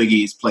who killed Big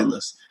E's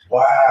playlist.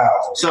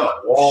 Wow. So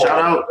shout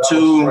out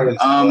to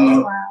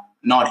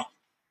Naughty.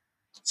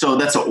 So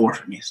that's an or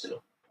for me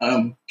still.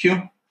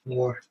 Q?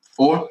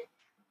 Or?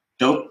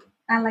 Dope?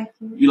 I like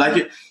it. You like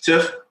it?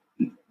 Tiff?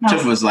 No.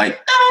 Tiff was like,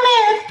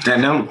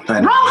 I've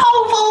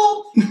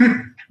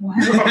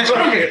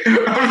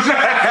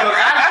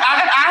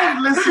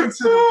listened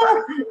to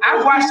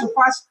I've watched the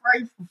Fox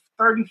Spray for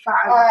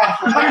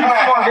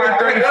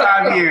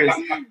 35 years.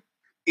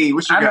 Hey,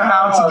 what you I know got?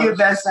 how to give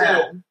that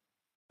sound.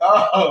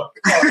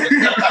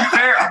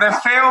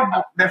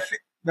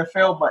 The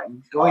fail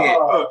button. Go ahead.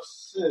 Oh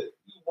shit.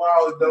 You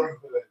wild dope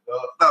for that,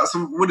 dog. No, so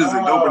what is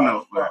it? Dope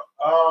enough?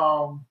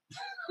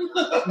 Do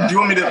you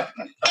want me to?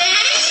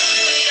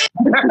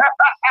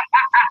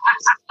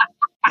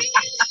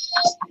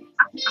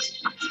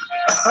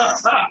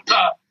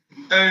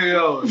 Hey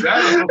yo, that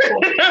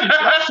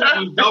shit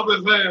was dope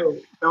as hell.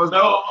 That was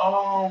dope.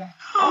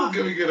 I'm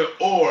gonna get an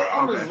or.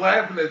 I'm just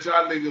laughing at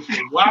y'all niggas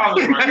for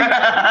wilding right now.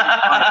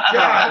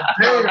 God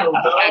damn, dog.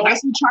 I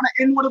guess we're trying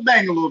to end with a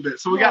bang a little bit.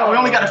 So we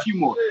only got a few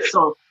more.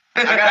 So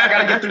I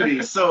gotta get through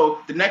these. So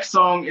the next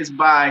song is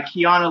by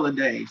Kiana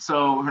Lede.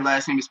 So her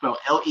last name is spelled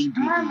Lede.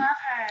 I love her.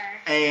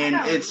 And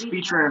it's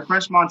featuring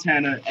French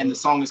Montana, and the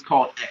song is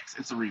called X.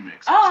 It's a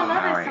remix. Oh, I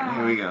love this song.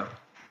 Here we go.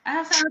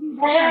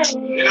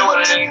 You know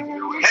what it is?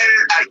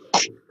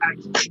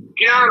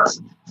 Kiana.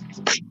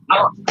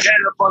 Get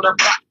up on the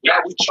block, yeah,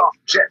 we chalk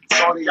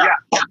jets on the yacht.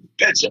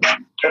 Picture,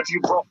 if you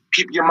broke,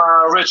 keep your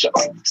mind richer.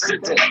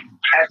 Sitting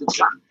at the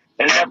top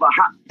and never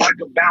hot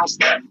like a bounce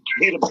step.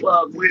 Need a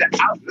plug with an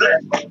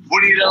outlet. We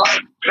need a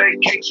life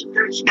vacation.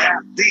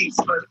 Snap these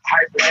for the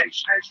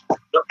hibernation.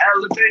 The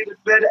elevator,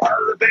 better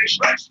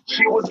elevation.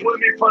 She was with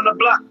me from the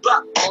block,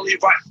 only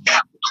right.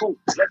 Top cool,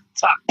 let the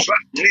top drop.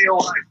 Neo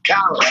like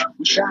collar,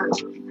 we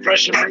shining,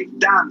 fresh and make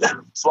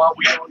diamonds while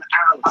we on the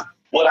island.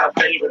 What our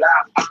favorite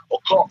album, or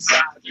court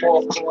side,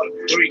 4th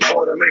quarter,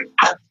 3/4 link,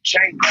 out the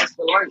chain, that's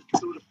the link,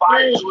 through the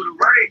fire, through the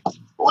rain.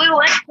 We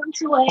went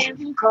to a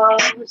heaven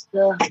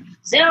coaster,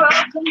 zero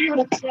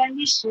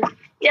communication,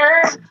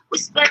 yeah, we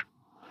spent.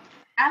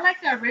 I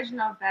like the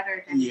original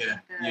better than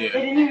Yeah. They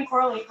didn't even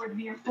correlate for it to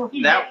be a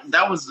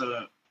That was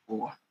a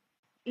or.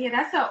 Yeah,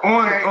 that's a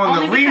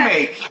on the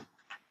remake.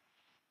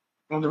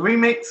 On the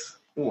remix,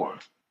 or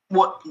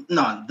what?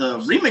 No, the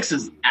remix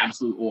is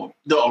absolute or.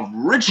 The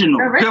original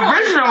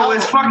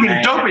is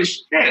fucking dope as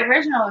shit. The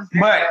original is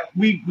but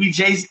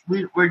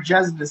we're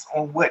judging this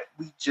on what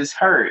we just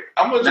heard.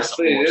 I'm gonna just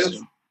say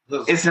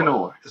it's an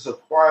or. It's a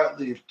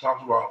quietly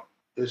talked about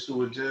issue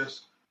with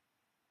just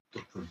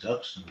the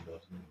production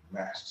doesn't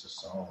match the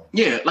song.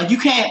 Yeah, like you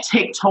can't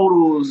take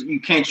totals, you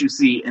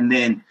see, and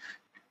then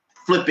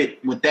flip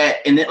it with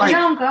that, and then like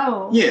don't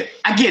go. Yeah,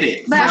 I get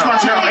it. But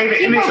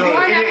people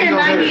born after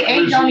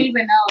 98 don't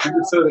even know. You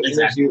can tell the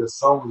energy of the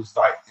song is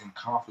like in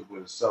conflict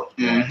with itself.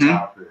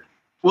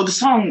 Well, the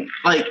song,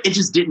 like, it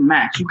just didn't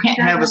match. You can't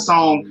have a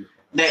song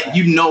that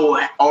you know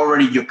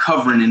already you're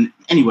covering. And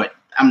anyway,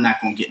 I'm not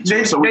gonna get into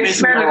it. So they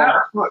sped it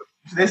up.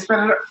 They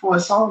sped it up for a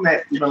song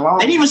that belongs.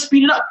 They didn't even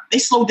speed it up. They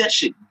slowed that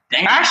shit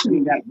down.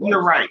 Actually,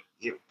 you're right.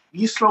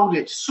 You slowed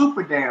it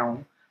super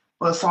down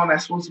for a song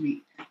that's supposed to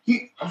be.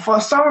 For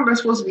a song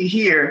that's supposed to be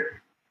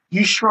here,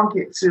 you shrunk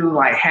it to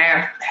like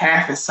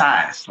half its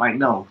size. Like,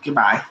 no,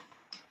 goodbye.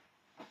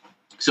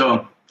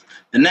 So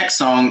the next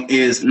song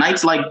is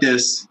Nights Like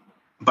This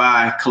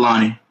by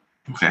Kalani.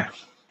 Okay.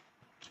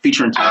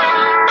 Featuring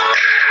Tyler.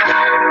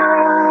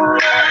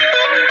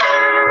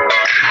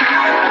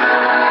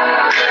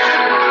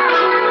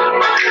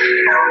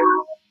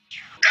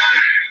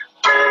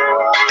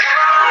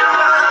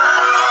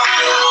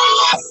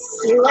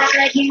 You act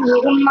like you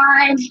need a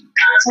mind.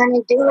 Trying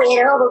to do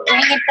it over, bring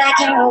it back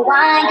and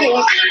rewind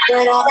it.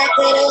 But all that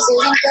glitters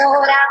isn't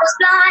gold, I was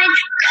blind.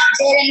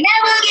 Said I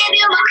never give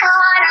you my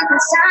heart on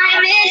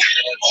consignment.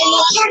 And I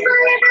can't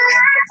believe the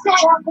lies that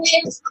I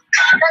missed.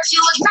 But you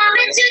was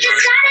promised to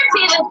decide to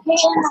be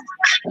with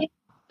him.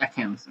 I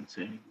can't listen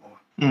to it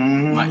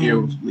anymore. My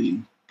ear was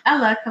bleeding. I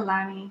love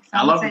Kalani.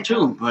 I love her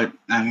too, but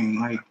I mean,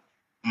 like,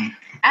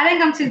 I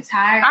think I'm too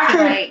tired to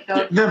like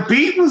go. The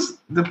beat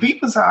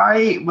was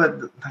alright, but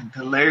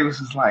the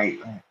lyrics was like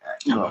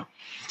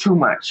too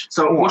much.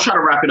 So we'll try to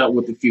wrap it up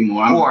with a few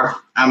more.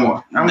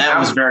 That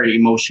was very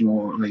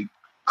emotional, like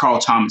Carl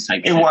Thomas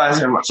type. It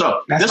was.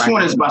 So this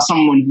one is by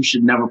someone who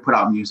should never put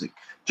out music.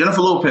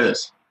 Jennifer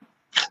Lopez,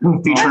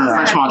 featuring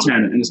French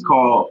Montana, and it's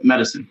called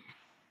Medicine.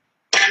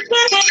 Who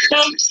gon'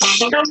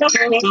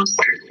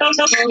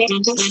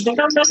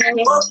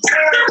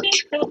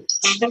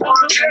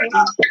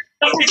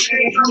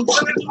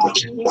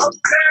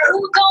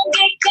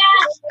 get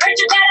got? Heard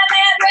you got a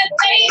bad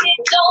reputation,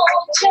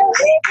 don't you? I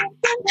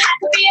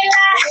could be a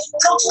lie.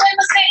 Don't you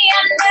ever say I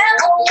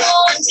never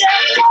want you.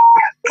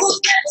 Who's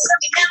got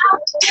something now?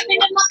 Give me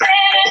my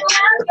bed and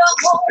now you're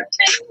home. I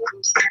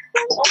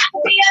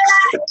could be a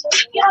lie.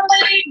 You don't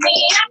believe me,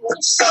 I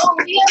can show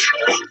you.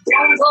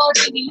 Don't go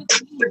to me.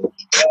 You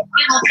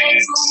don't say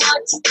too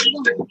much to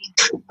you.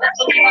 That's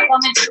what I'm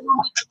coming to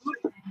with the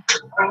root.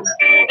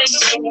 Baby,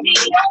 me,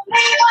 don't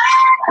be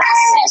wild.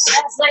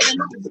 Shots like a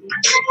movie.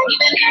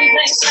 Even if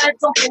they shot,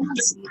 don't get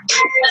loosey.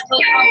 That's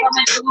what I'm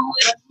coming to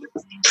with the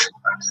root.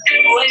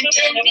 Baby,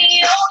 me,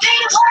 don't be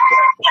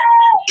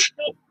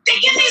wild. They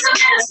give me some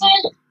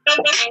medicine.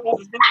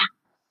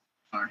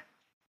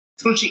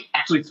 When she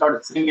actually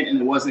started singing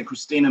and it wasn't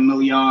Christina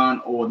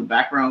Milian or the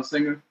background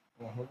singer.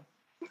 I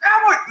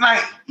would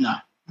like. No.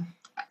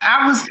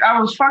 I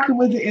was fucking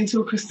with it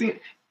until Christina,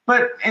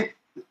 but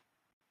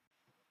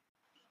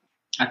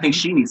I think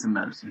she needs some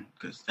medicine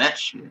because that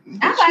shit.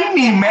 I like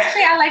it.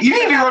 Actually, I like you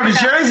need to go to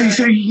Jersey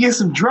so you can get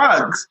some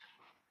drugs.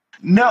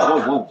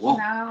 No. Whoa.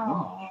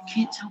 No. You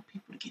can't tell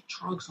people to get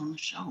drugs on the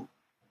show.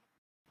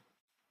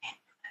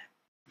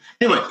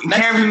 Anyway,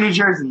 Camden, New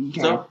Jersey. You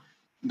can. So,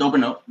 dope or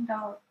no?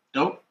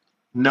 Dope.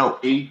 No.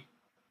 E?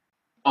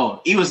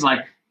 Oh, E was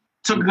like,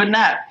 took a good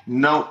nap.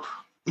 Nope.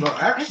 No,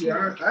 actually,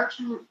 I'm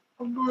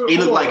doing He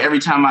looked like every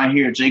time I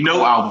hear J.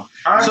 Cole album.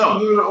 I So,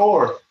 give it an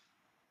or.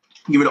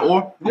 Give it an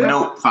or? Yeah.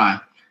 Nope. Fine.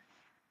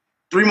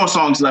 3 more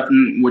songs left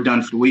and we're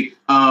done for the week.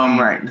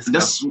 Right.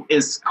 This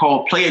is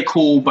called Play It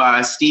Cool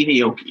by Steve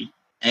Aoki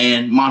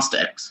and Monster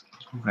X.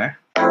 Okay.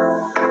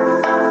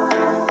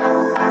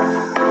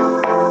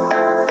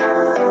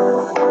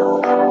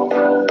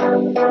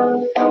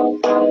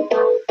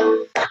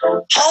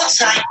 Hold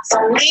tight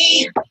for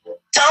me.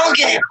 Don't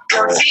get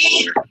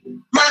comfy.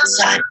 My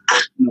time.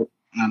 Nope.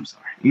 I'm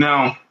sorry.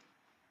 No.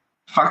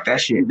 Fuck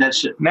that shit. That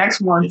shit. Next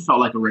one. It felt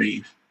like a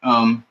rave.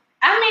 I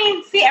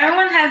mean, see,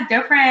 everyone has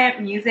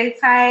different music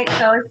types,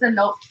 so it's a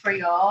note for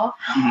y'all.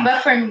 Mhm.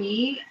 But for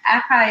me,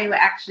 I probably would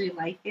actually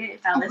like it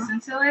if I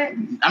listened to it.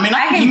 I mean,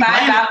 I can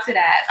vibe out to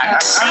that. So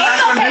it's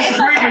okay. I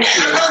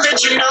know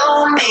that you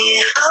know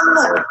me. I'm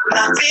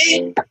not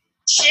big.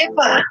 She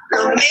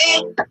follow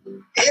me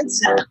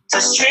into the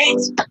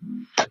streets.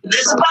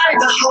 There's a body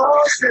to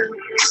hold to.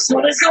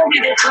 So there's gonna be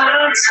the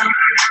time.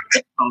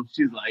 Oh,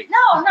 she's like. No,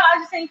 I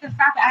was just saying you can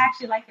stop it. I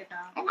actually like it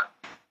though.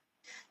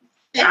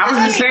 I was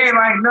just saying,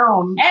 like,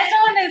 no. As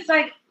someone that's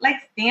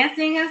like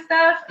dancing and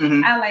stuff,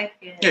 Mhm. I like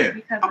it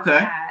because of Okay.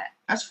 that.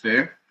 That's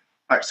fair.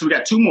 All right, so we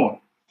got 2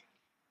 more.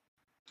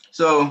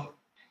 So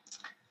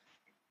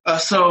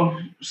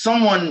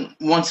someone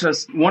wants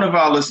us, one of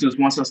our listeners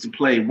wants us to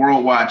play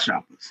Worldwide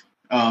Choppers.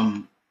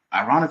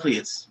 Ironically,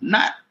 it's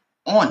not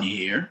on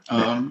here.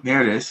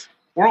 There it is.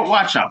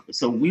 Worldwide Choppers.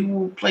 So we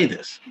will play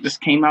this. This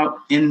came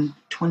out in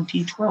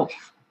 2012.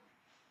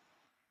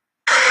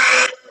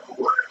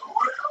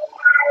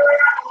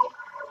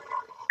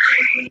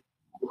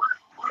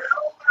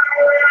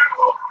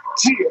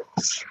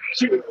 Cheers.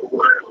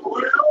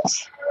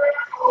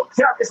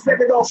 Time to set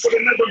it off with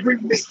another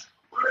remix.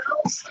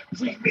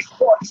 Remix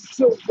part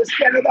 2. Let's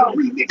set it up.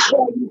 Remix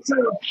part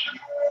 2.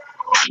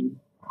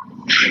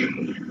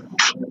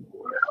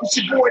 It's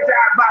your boy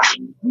Dive by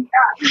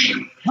D.I.E.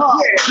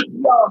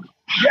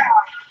 Yeah.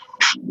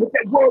 With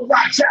that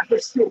worldwide chapter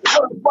shit.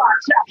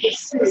 Worldwide chapter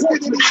shit.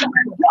 Everybody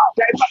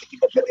keep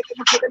it feeling.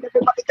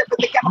 Everybody got the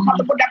got a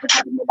mother. What happened?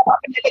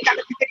 They got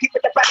to keep it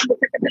the body.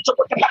 Take a picture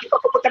with the body.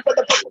 With the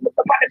brother. With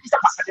the body. Piece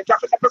of pop. They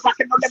drop it. Never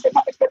rocking on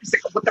everybody. Baby,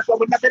 sick with the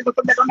flow. And nothing with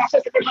the middle. Now,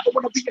 everybody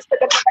want to be a spit.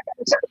 I got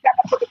to check it out.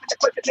 I put it in the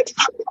question.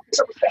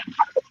 So respect.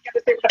 I don't think I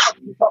understand what the fuck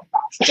you talking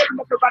about. Check them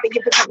up the body.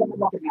 Get the fuck I'm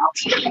walking out.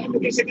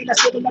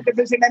 That's what I'm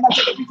vision. And I'm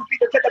taking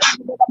people to the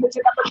people that I'm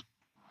mentioning.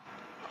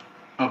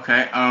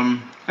 Okay.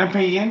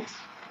 Opinions.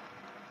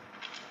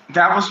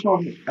 That was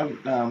from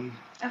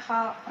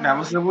That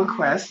was a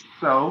request.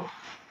 So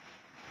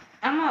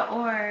I'm a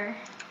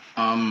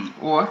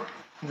or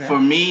okay. For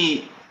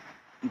me,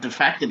 the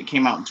fact that it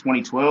came out in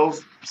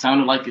 2012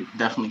 sounded like it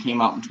definitely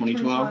came out in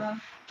 2012.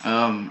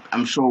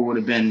 I'm sure it would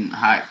have been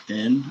hot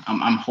then.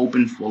 I'm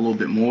hoping for a little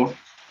bit more.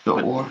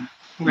 Or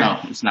no,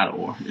 it's not an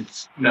or.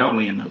 It's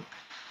definitely a no.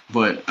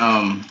 But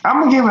I'm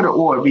gonna give it an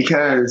or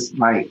because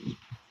like.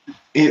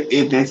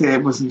 If they said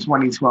it was in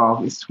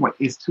 2012,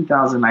 it's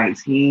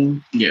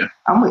 2019. Yeah,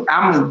 I'm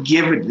gonna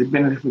give it the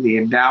benefit of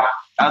the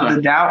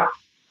doubt,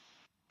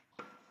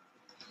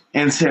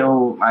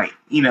 until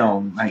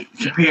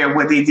compare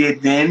what they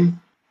did then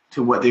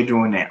to what they're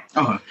doing now.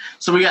 Okay,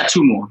 so we got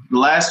 2 more. The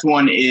last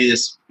one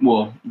is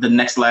the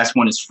next last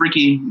one is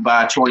 "Freaky"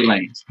 by Tory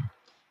Lanez.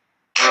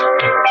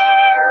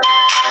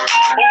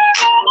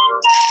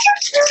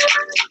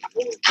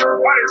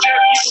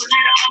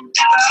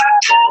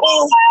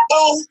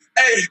 Oh,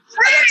 hey,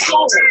 I got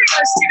tools.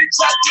 I see the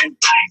chocolate.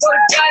 For the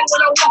guy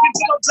when I walk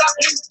into no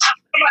darkness.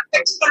 My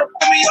ex gonna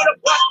put me on the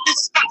block. This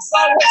is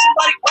always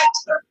somebody watch.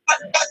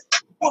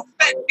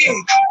 Fat thing.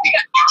 He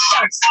got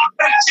shots.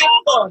 That shit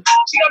fun.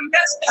 She got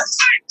messed up.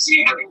 She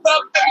hit the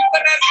club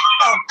everywhere that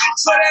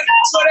so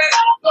that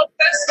go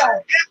that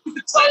side. You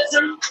can talk to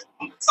me.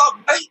 Talk,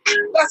 hey,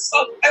 that's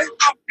all, hey,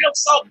 I feel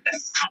so, hey,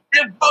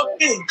 I'm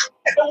fucking,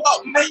 hey, don't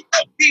walk, mate,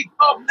 be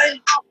up,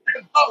 mate, I'm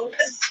up,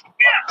 mate.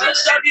 I'm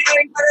shawty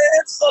ain't got an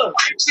answer.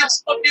 She's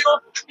fucking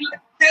up,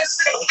 like this,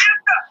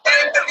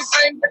 ain't got the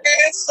same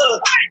answer.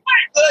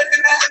 Good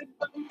and I had to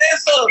put the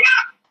answer.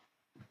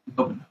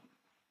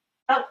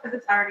 Oh, because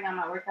it's already on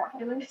my workout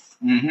playlist.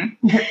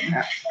 Mm-hmm.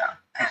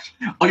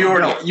 Oh, you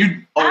already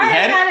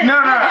had it? No,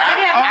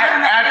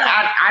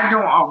 I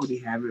don't already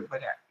have it,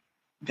 but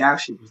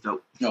that shit was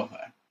dope.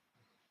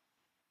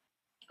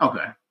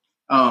 Okay.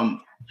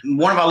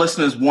 One of our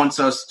listeners wants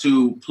us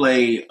to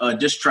play a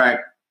diss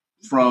track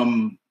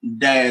from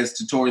Daz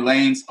to Tory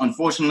Lanez.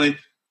 Unfortunately,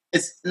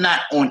 it's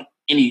not on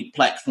any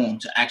platform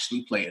to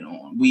actually play it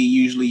on. We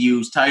usually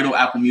use Tidal,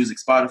 Apple Music,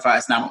 Spotify.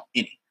 It's not on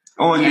any.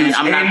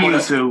 I'm not going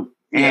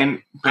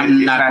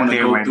to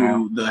go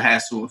through the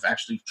hassle of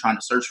actually trying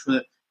to search for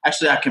it.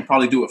 Actually, I can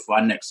probably do it for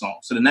our next song.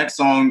 So the next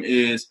song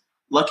is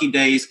Lucky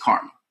Days,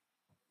 Karma.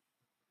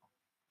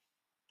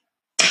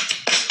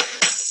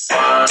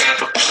 I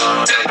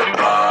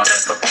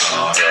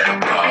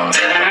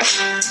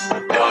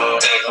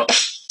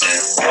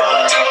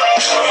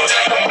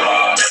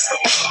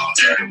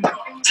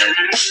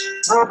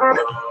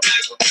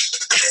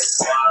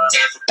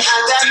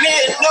got me a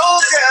new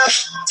girl.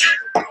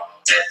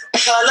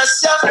 Call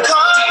herself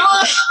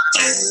Karma.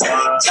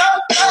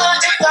 Told her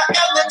if I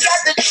ever got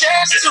the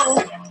chance to,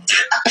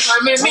 I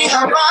claim me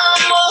her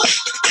mama.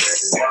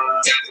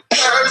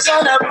 Curves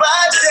on her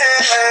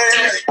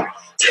body.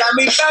 Got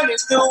me burning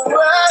through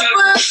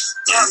rubbers.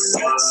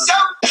 So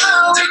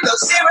good, we go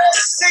 0 to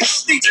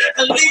 60.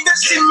 Believe that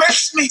she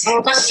missed me.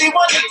 Now she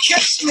wanna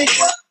kiss me.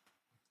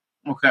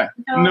 Okay.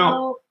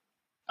 No.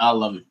 I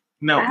love it.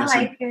 No. I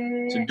like it.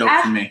 It's a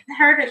dope for me. I've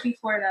heard it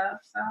before though,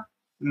 so.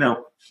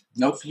 No.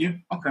 No for you?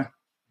 Okay.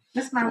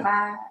 That's my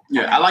vibe.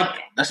 Yeah, I like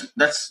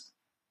that's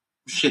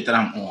shit that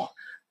I'm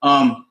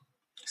on.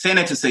 Saying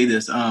that to say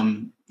this,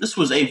 this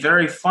was a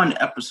very fun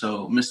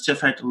episode. Miss Tiff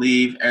had to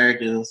leave.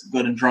 Eric is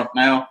good and drunk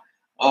now.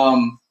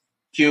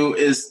 Q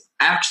is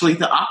actually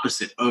the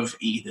opposite of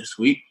E this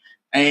week.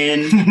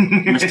 And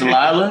Miss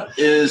Delilah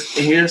is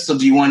here. So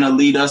do you want to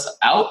lead us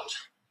out?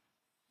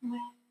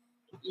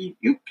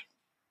 You.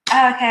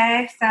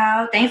 Okay,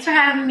 so thanks for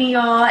having me,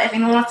 y'all. If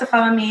anyone wants to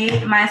follow me,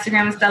 my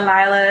Instagram is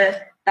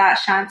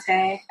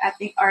Delilah.Shante. I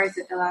think, or is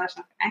it Delilah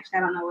Shante? Actually, I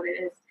don't know what it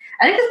is.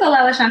 I think it's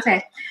Delilah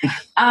Shante.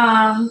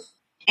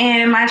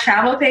 And my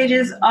travel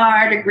pages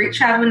are the Greek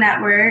Travel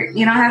Network.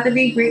 You don't have to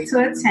be Greek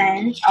to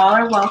attend. All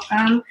are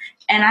welcome.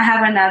 And I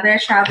have another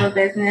travel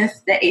business,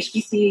 the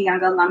HBCU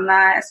Young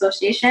Alumni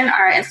Association.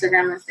 Our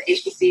Instagram is the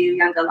HBCU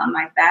Young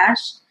Alumni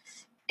Bash.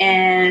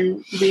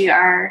 And we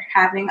are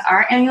having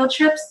our annual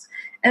trips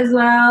as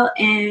well.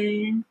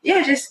 And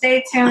yeah, just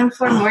stay tuned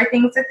for more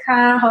things to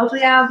come.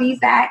 Hopefully I'll be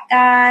back,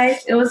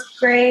 guys. It was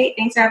great.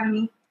 Thanks for having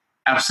me.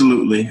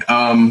 Absolutely.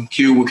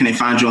 Q, where can they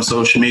find you on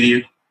social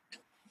media?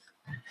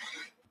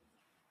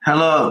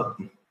 Hello,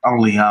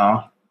 only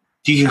y'all.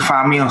 You can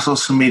find me on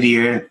social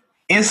media.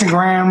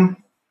 Instagram,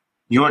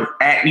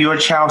 at Your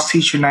Child's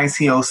Teacher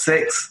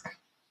 1906.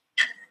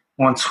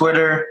 On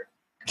Twitter,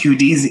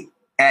 QDZ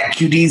at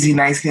QDZ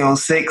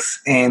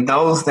 1906. And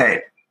those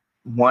that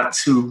want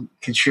to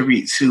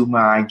contribute to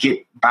my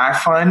Get By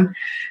Fund,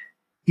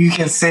 you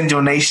can send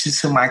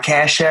donations to my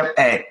Cash App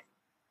at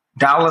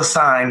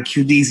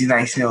 $QDZ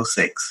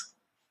 1906.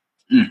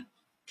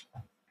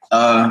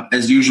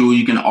 As usual,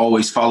 you can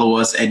always follow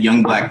us at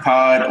Young Black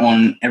Pod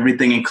on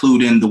everything,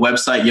 including the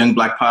website,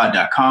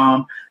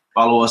 youngblackpod.com.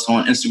 Follow us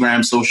on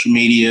Instagram, social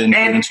media,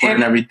 and Twitter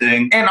and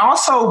everything. And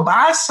also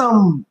buy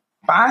some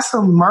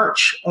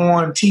merch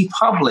on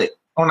TeePublic,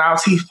 on our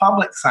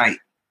TeePublic site.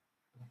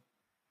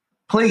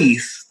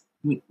 Please,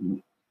 we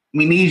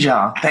need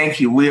y'all. Thank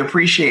you. We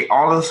appreciate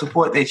all the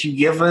support that you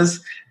give us,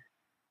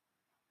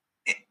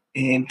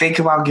 and think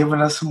about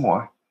giving us some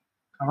more.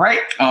 All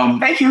right.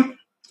 Thank you.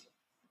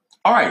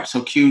 All right.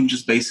 So Q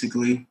just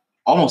basically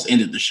almost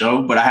ended the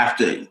show, but I have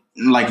to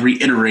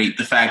reiterate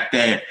the fact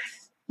that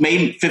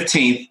May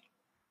 15th,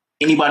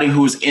 anybody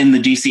who's in the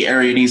DC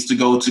area needs to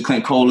go to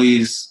Clint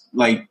Coley's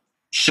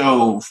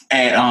show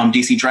at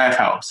DC Draft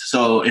House.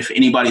 So if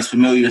anybody's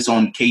familiar, it's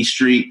on K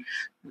Street.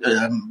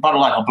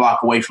 About a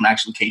block away from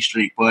actually K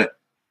Street, but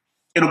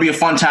it'll be a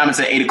fun time.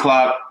 It's at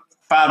 8:00,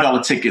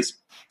 $5 tickets.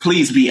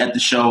 Please be at the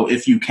show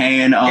if you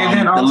can.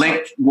 The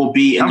link will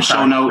be in the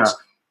show notes.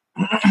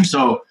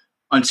 So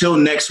until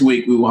next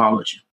week, we will holler at you.